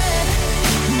let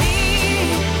me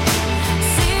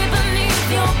see beneath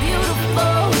your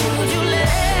beautiful? Would you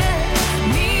let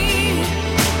me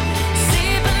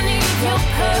see beneath your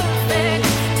perfect?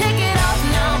 Take it off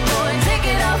now, boy. Take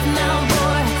it off now,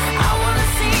 boy. I wanna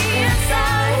see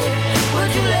inside.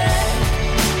 Would you let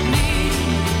me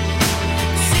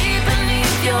see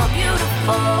beneath your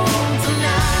beautiful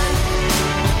tonight?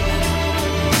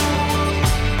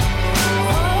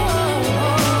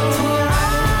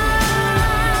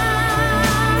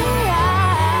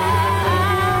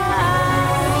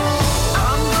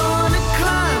 I'm gonna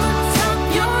climb atop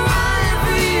your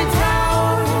ivory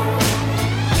tower.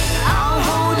 I'll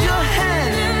hold your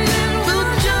hand and then we'll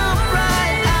jump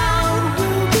right out.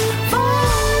 We'll be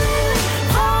falling,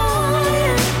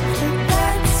 falling, but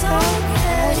that's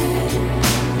okay.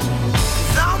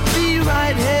 'Cause I'll be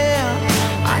right here.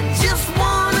 I just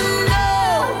wanna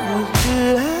know, would you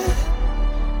let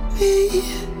me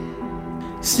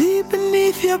see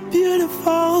beneath your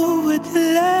beautiful? Would you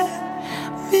let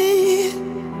me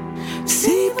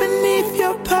see beneath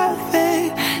your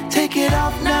perfect? Take it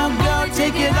off now, girl.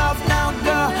 Take it off now,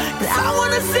 girl. 'Cause I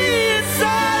wanna see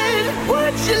inside.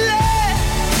 Would you let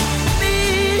me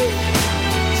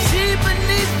see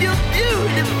beneath your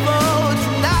beautiful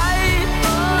tonight?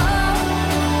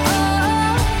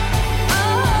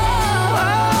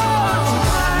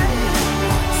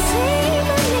 See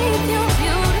beneath your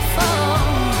beautiful.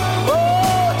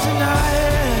 Oh,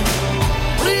 tonight.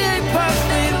 We ain't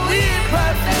perfect, we ain't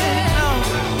perfect, no.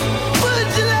 Would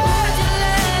you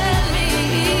let me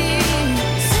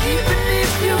see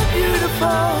beneath your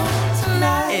beautiful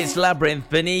tonight? It's Labyrinth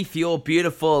Beneath Your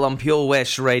Beautiful on Pure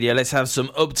West Radio. Let's have some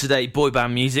up-to-date boy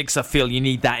band music, 'cause I feel you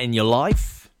need that in your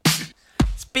life.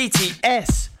 It's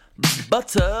BTS,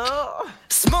 Butter.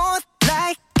 Smooth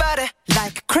like butter,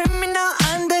 like a criminal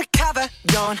undercover.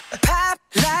 Don't pop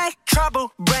like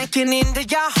trouble, breaking into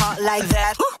your heart like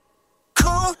that.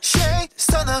 Cool shade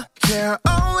stunner, yeah,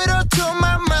 owe it all to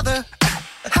my mother.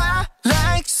 Hot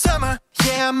like summer,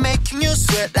 yeah, I'm making you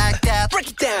sweat like that. Break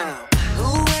it down.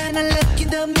 Ooh, when I look in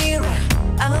the mirror,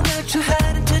 I'm not too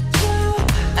hard to do.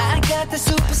 I got the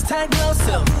superstar glow,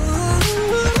 so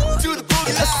ooh, to the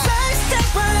boogie line. A side step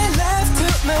right left to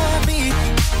my beat.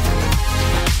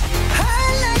 I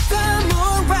like the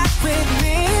moon rock with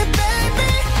me,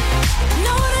 baby.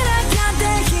 Know that I got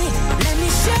the heat. Let me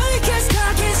show you 'cause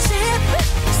talking shit.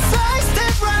 Side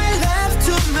step right left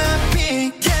to my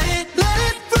beat. Get it, let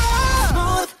it roll.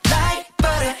 Smooth like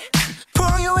butter,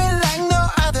 pour you in like no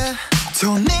other.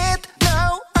 Don't need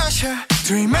no usher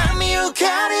to remind me you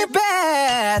got it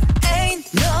bad. Ain't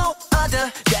no other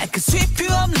that can sweep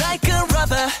you up like a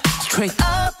rubber. Straight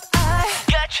up, I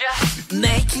gotcha,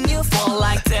 making you fall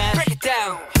like that. Break it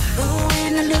down. Ooh,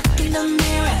 when I look in the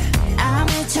mirror, I'm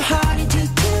at your heart to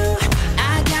do.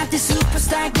 I got the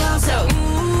superstar glow, so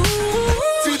ooh,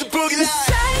 to the boogie line.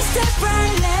 Side step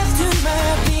right left to my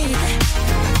beat.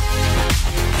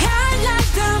 I like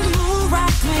the moon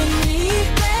rock with me,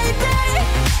 baby.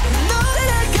 Know that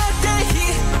I got that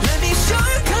heat. Let me show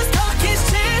you 'cause talking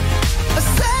shit. A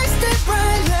side step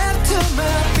right left to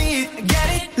my beat. Get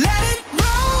it, let it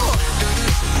roll.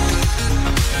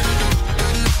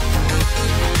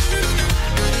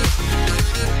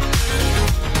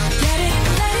 Get it,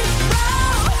 let it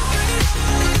roll.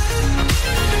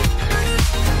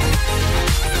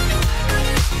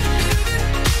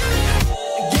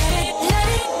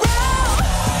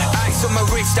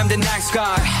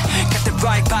 sky. Got the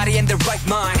right body and the right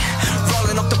mind.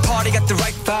 Rolling up the party, got the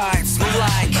right vibes. Move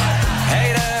like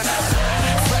haters.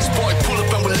 Fresh boy, pull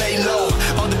up and we lay low.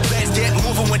 All the bands get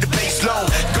moving with the bass low.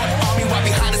 Got the army right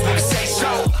behind us when we say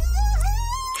so.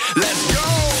 Let's go.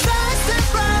 Fast and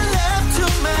right left to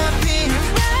my beat.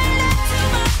 Right left to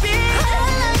my beat. I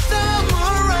like the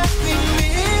moon rocking me,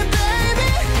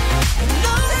 baby.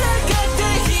 Know that I got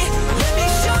the heat. Let me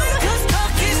show you 'cause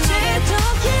talk is cheap.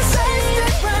 Fast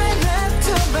and right left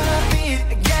to my beat.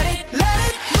 Get it, let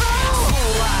it roll.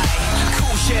 Cool light,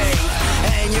 cool shade,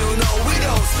 and you know we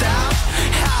don't stop.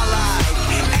 How like,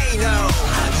 ain't no,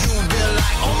 you been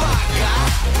like, oh my god.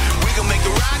 We gon' make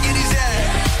the rock in his head.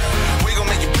 We gon'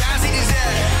 make it bounce in his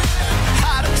head.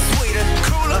 Hotter, sweeter,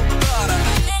 cooler, butter.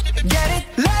 Get it,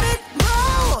 let it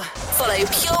roll. Follow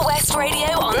Pure West Radio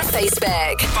on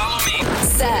Facebook. Follow me.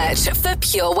 Search for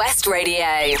Pure West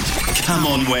Radio. Come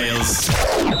on, Wales.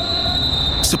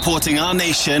 Supporting our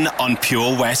nation on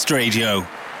Pure West Radio.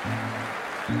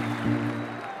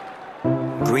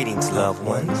 Greetings, loved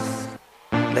ones.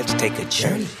 Let's take a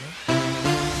journey.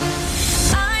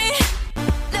 I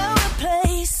know a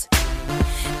place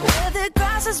where the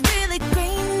grass is really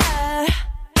greener.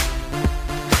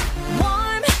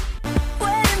 Warm,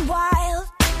 wet and wild.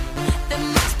 There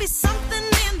must be something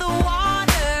in the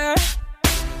water.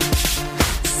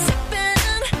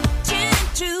 Sipping gin and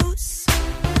juice,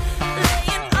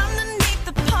 laying underneath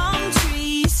the palm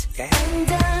trees. And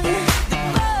then the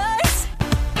birds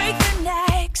break their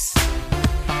necks,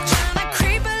 trying to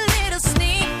creep a little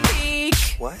sneak peek.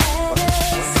 What?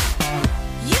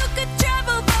 You could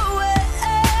travel the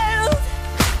world,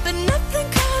 but nothing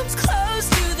comes close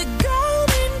to the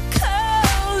Golden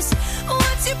Coast.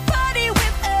 Once you party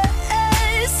with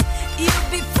us, you'll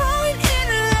be falling in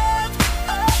love.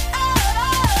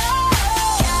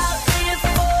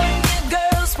 California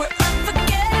girls were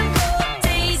unforgettable.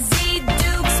 Daisy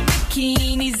Dukes,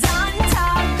 bikinis on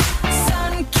top.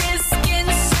 Sun-kissed skin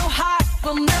so hot,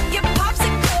 will melt your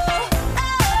popsicle.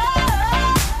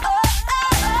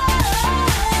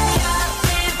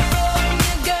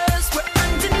 California girls were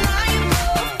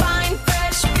undeniable. Fine,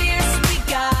 fresh beers, we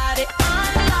got it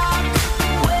on lock.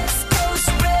 West Coast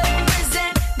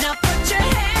represent, now put your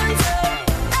hands up.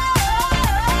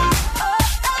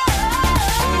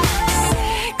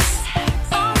 Sex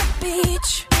on the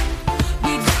beach,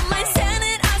 we don't mind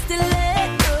standing our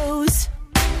stilettos.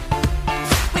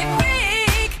 We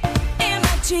freak in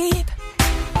my Jeep,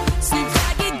 Snoop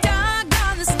Doggy Dogg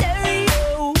on the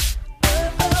stereo.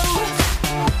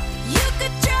 You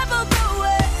could travel the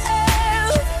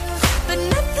world, but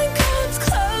nothing comes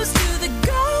close to the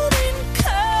Golden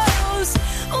Coast.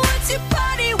 Once you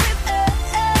party with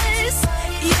us,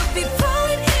 you'll be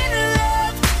falling in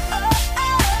love.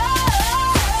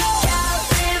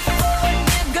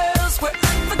 California girls were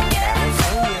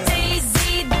unforgettable.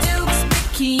 Daisy Dukes,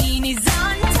 bikinis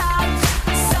on top.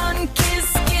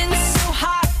 Sun-kissed skin so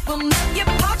hot, will melt your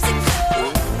popsicle.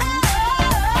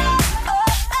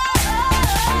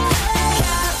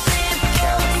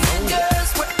 California girls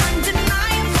were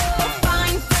undeniable.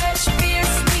 Fine, fresh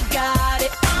beers, we got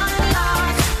it on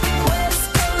lock. West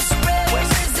Coast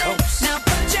represent, now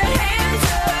put your hands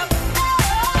up.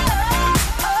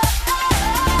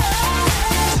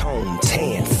 Tone,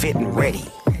 tan, fit and ready.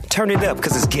 Turn it up,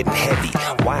 'cause it's getting heavy.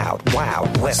 Wild,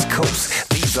 wild, West Coast.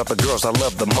 These are the girls I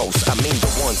love the most. I mean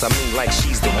the ones, I mean like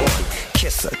she's the one.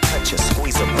 Kiss her, touch her,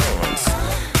 squeeze her buns.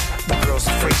 The girl's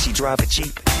afraid she drive a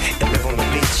Jeep and live on the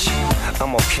beach.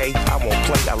 I'm okay, I won't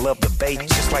play, I love the bay,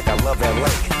 just like I love LA,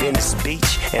 Venice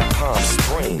Beach and Palm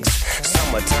Springs.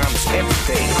 Summertime is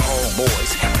everything,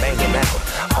 homeboys banging out,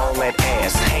 all that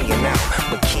ass hanging out.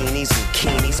 Bikinis,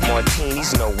 zucchinis,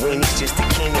 martinis, no weenies, just the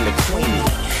king and the queenie.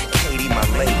 Katie, my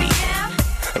lady,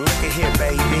 look at here,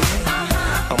 baby,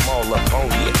 I'm all up on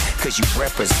you, 'cause you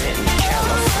representing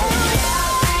California.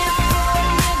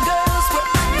 Girls were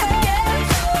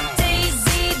unforgettable.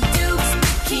 Daisy Dukes,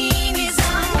 bikinis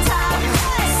on top.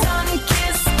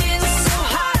 Sun-kissed skin so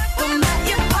hot, will melt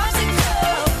your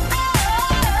popsicle.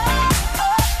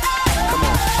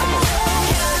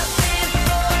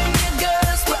 California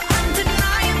girls were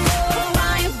undeniable.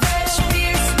 Fine, fresh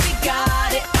beers, we got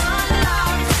it on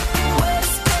lock.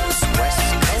 West Coast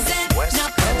represent, now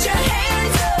put your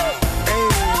hands up.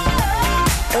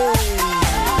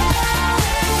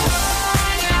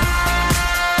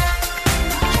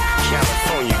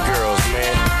 California girls,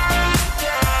 man.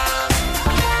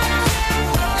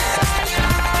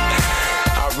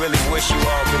 I really wish you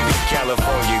all could be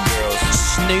California girls.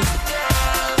 Snoop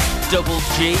Double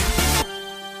G.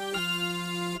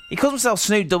 He calls himself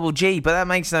Snoop Double G, but that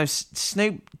makes no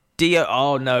Snoop D-O...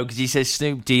 Oh, no, because he says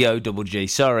Snoop D-O-double-G.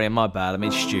 Sorry, my bad. I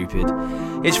mean, stupid.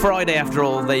 It's Friday after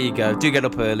all. There you go. Do get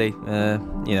up early. You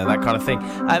know, that kind of thing.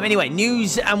 Anyway,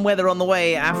 news and weather on the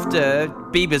way after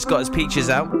Bieber's got his peaches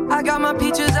out. I got my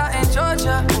peaches out in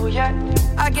Georgia. Oh, yeah.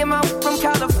 I get my from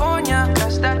California.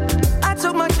 That's that. I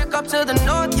took my chick up to the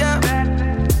north, yeah.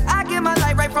 I get my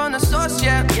light right from the source,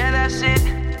 yeah. Yeah, that's it.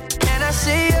 And I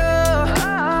see you.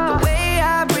 The way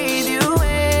I breathe you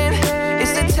in.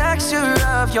 It's the texture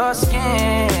of your skin.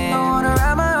 I wanna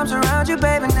wrap my arms around you,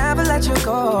 baby, never let you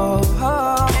go.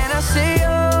 And I see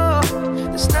you.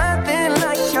 There's nothing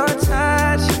like your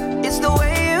touch. It's the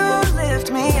way you lift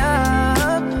me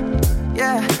up.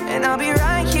 Yeah, and I'll be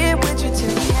right here with you till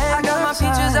the end. I got my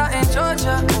peaches out in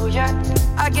Georgia. Oh yeah.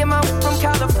 I get my from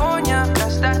California.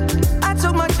 That's that. I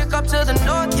took my chick up to the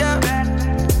north, yeah.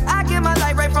 I get my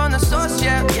light right from the source,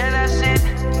 yeah. Yeah, that's it.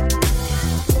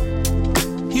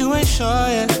 You ain't sure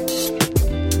yet,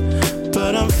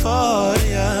 but I'm for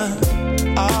ya.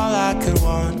 All I could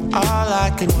want, all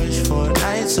I could wish for.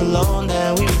 Nights alone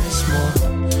that we miss more,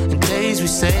 and days we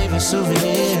save as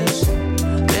souvenirs.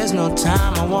 There's no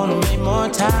time, I wanna make more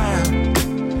time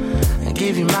and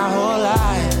give you my whole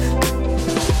life.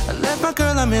 I left my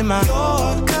girl, I'm in my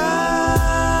Yorker.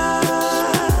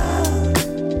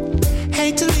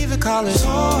 Hate to leave it, call it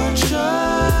torture.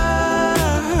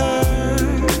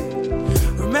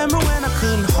 Remember when I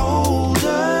couldn't hold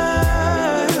her?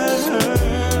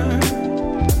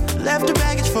 Left her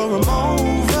baggage for a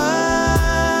mover.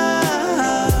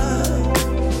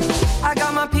 I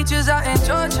got my peaches out in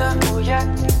Georgia. Oh yeah.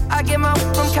 I get my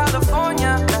from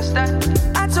California. That's that.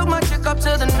 I took my chick up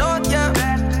to the north, yeah.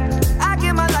 I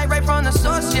get my light right from the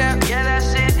source, yeah. Yeah,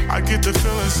 that's it. I get the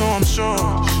feeling, so I'm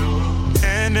sure.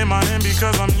 And in my hand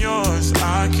because I'm yours.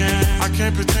 I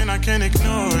can't pretend, I can't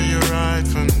ignore you right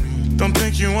from me. Don't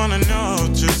think you wanna know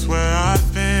just where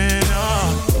I've been.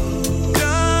 Oh,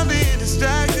 done being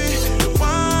distracted. The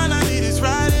one I need is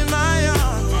right in my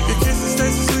arms. Your kisses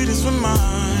taste the sweetest with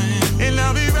mine, and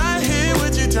I'll be right here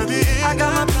with you till the end. I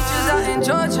got my peaches out in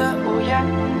Georgia. Oh yeah.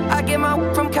 I get my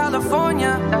from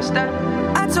California. That's that.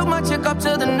 I took my chick up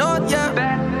to the north,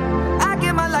 yeah. I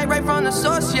get my light right from the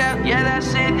source, yeah. Yeah,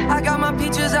 that's it. I got my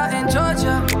peaches out in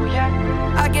Georgia. Oh yeah.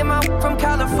 I get my from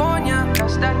California.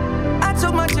 That's that. I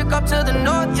took my chick up to the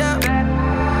north, yeah.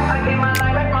 I get my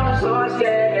light right from the source,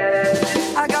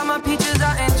 yeah. I got my peaches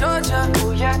out in Georgia.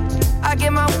 Oh yeah. I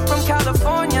get my from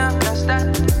California. That's that.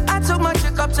 I took my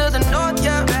chick up to the north,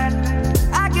 yeah.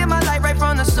 I get my light right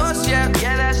from the source, yeah.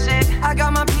 Yeah, that's it. I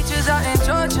got my peaches out in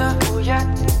Georgia. Oh yeah.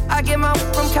 I get my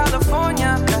from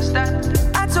California. That's that.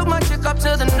 I took my chick up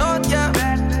to the north, yeah.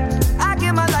 I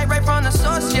get my light right from the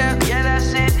source, yeah. Yeah,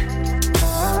 that's it.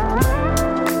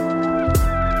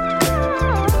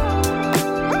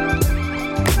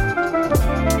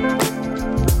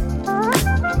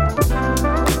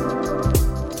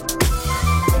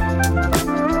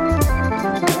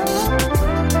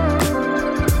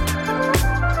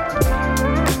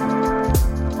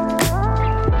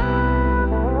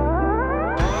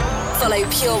 Follow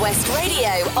Pure West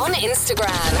Radio on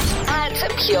Instagram at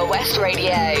Pure West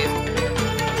Radio.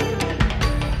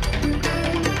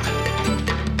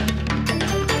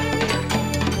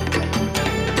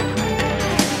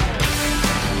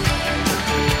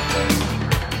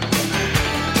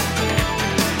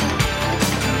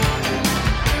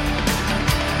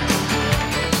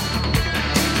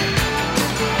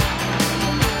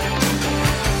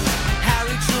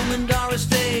 Harry Truman, Doris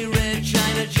Day, Red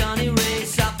China, Johnny Ray,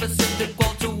 South Pacific,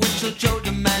 Walter Winchell, Joe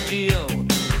DiMaggio,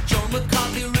 Joe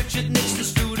McCarthy, Richard Nixon,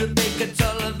 Studebaker,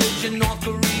 television, North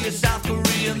Korea, South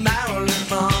Korea, Marilyn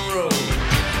Monroe.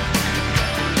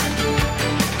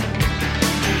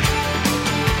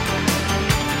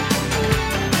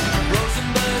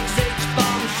 Rosenberg,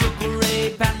 H-Bomb, Sugar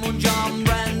Ray, Panmunjom,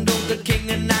 Randall, the King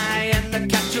and I, and the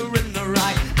Catcher in the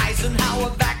Rye,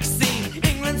 Eisenhower vaccine,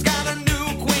 England's got a new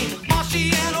queen,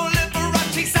 Marciano,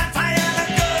 Liberace, Santana,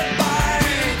 goodbye.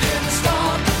 We didn't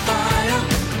start the fire,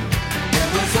 it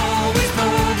was always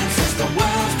burning since the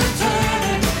world's been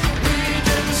turning. We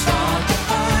didn't start the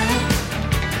fire,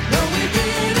 no we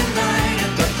didn't light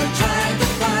it, but we tried to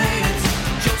fight it.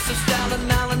 Joseph Stalin,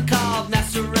 Alan Cobb,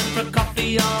 Nasser and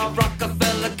Prokofiev,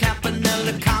 Rockefeller,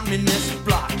 Campanella, Communist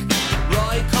Bloc,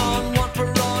 Roy Cohn, Juan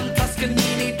Perón,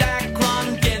 Toscanini, Dacron,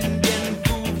 Gin,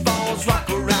 Food Falls, rock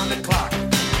around the clock.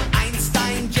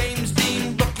 Einstein, James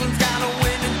Dean, Brooklyn's got a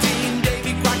winning team,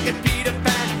 Davy Crockett, Peter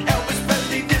Pan, Elvis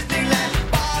Presley, Disneyland,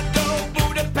 Bardo,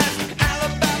 Budapest,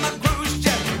 Alabama,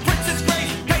 Khrushchev, Princess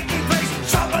Grace, Peyton Place,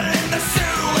 trouble in the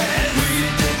Suez. We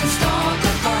didn't start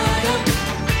the fire,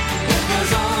 it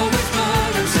was always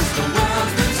burning since the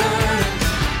world's been turning.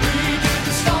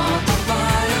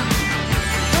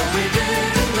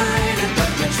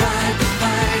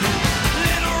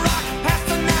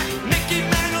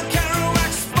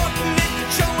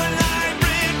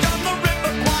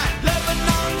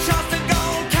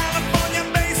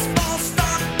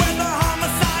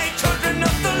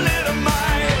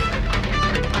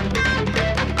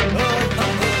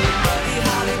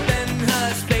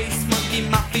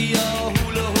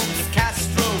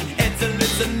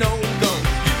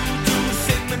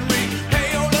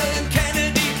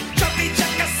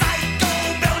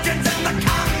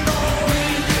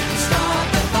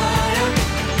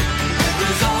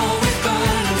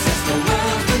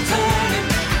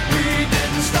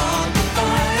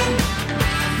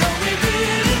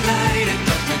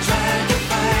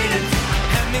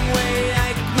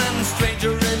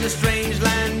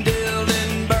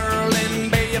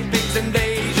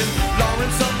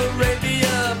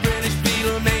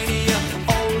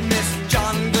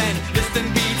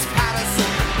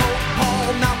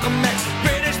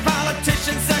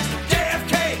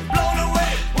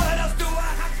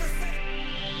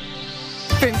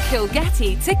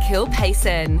 Kilgetty to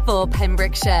Kilpayson for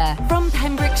Pembrokeshire. From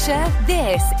Pembrokeshire,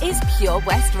 this is Pure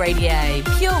West Radio.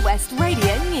 Pure West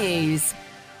Radio News.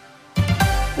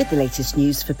 With the latest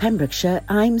news for Pembrokeshire,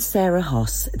 I'm Sarah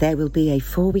Hoss. There will be a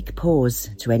 4-week pause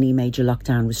to any major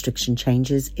lockdown restriction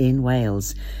changes in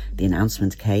Wales. The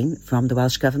announcement came from the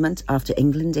Welsh Government after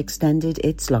England extended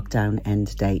its lockdown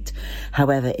end date.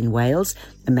 However, in Wales,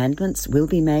 amendments will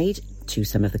be made to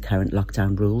some of the current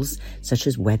lockdown rules, such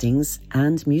as weddings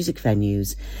and music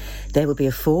venues. There will be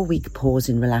a 4-week pause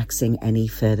in relaxing any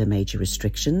further major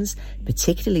restrictions,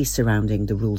 particularly surrounding the rules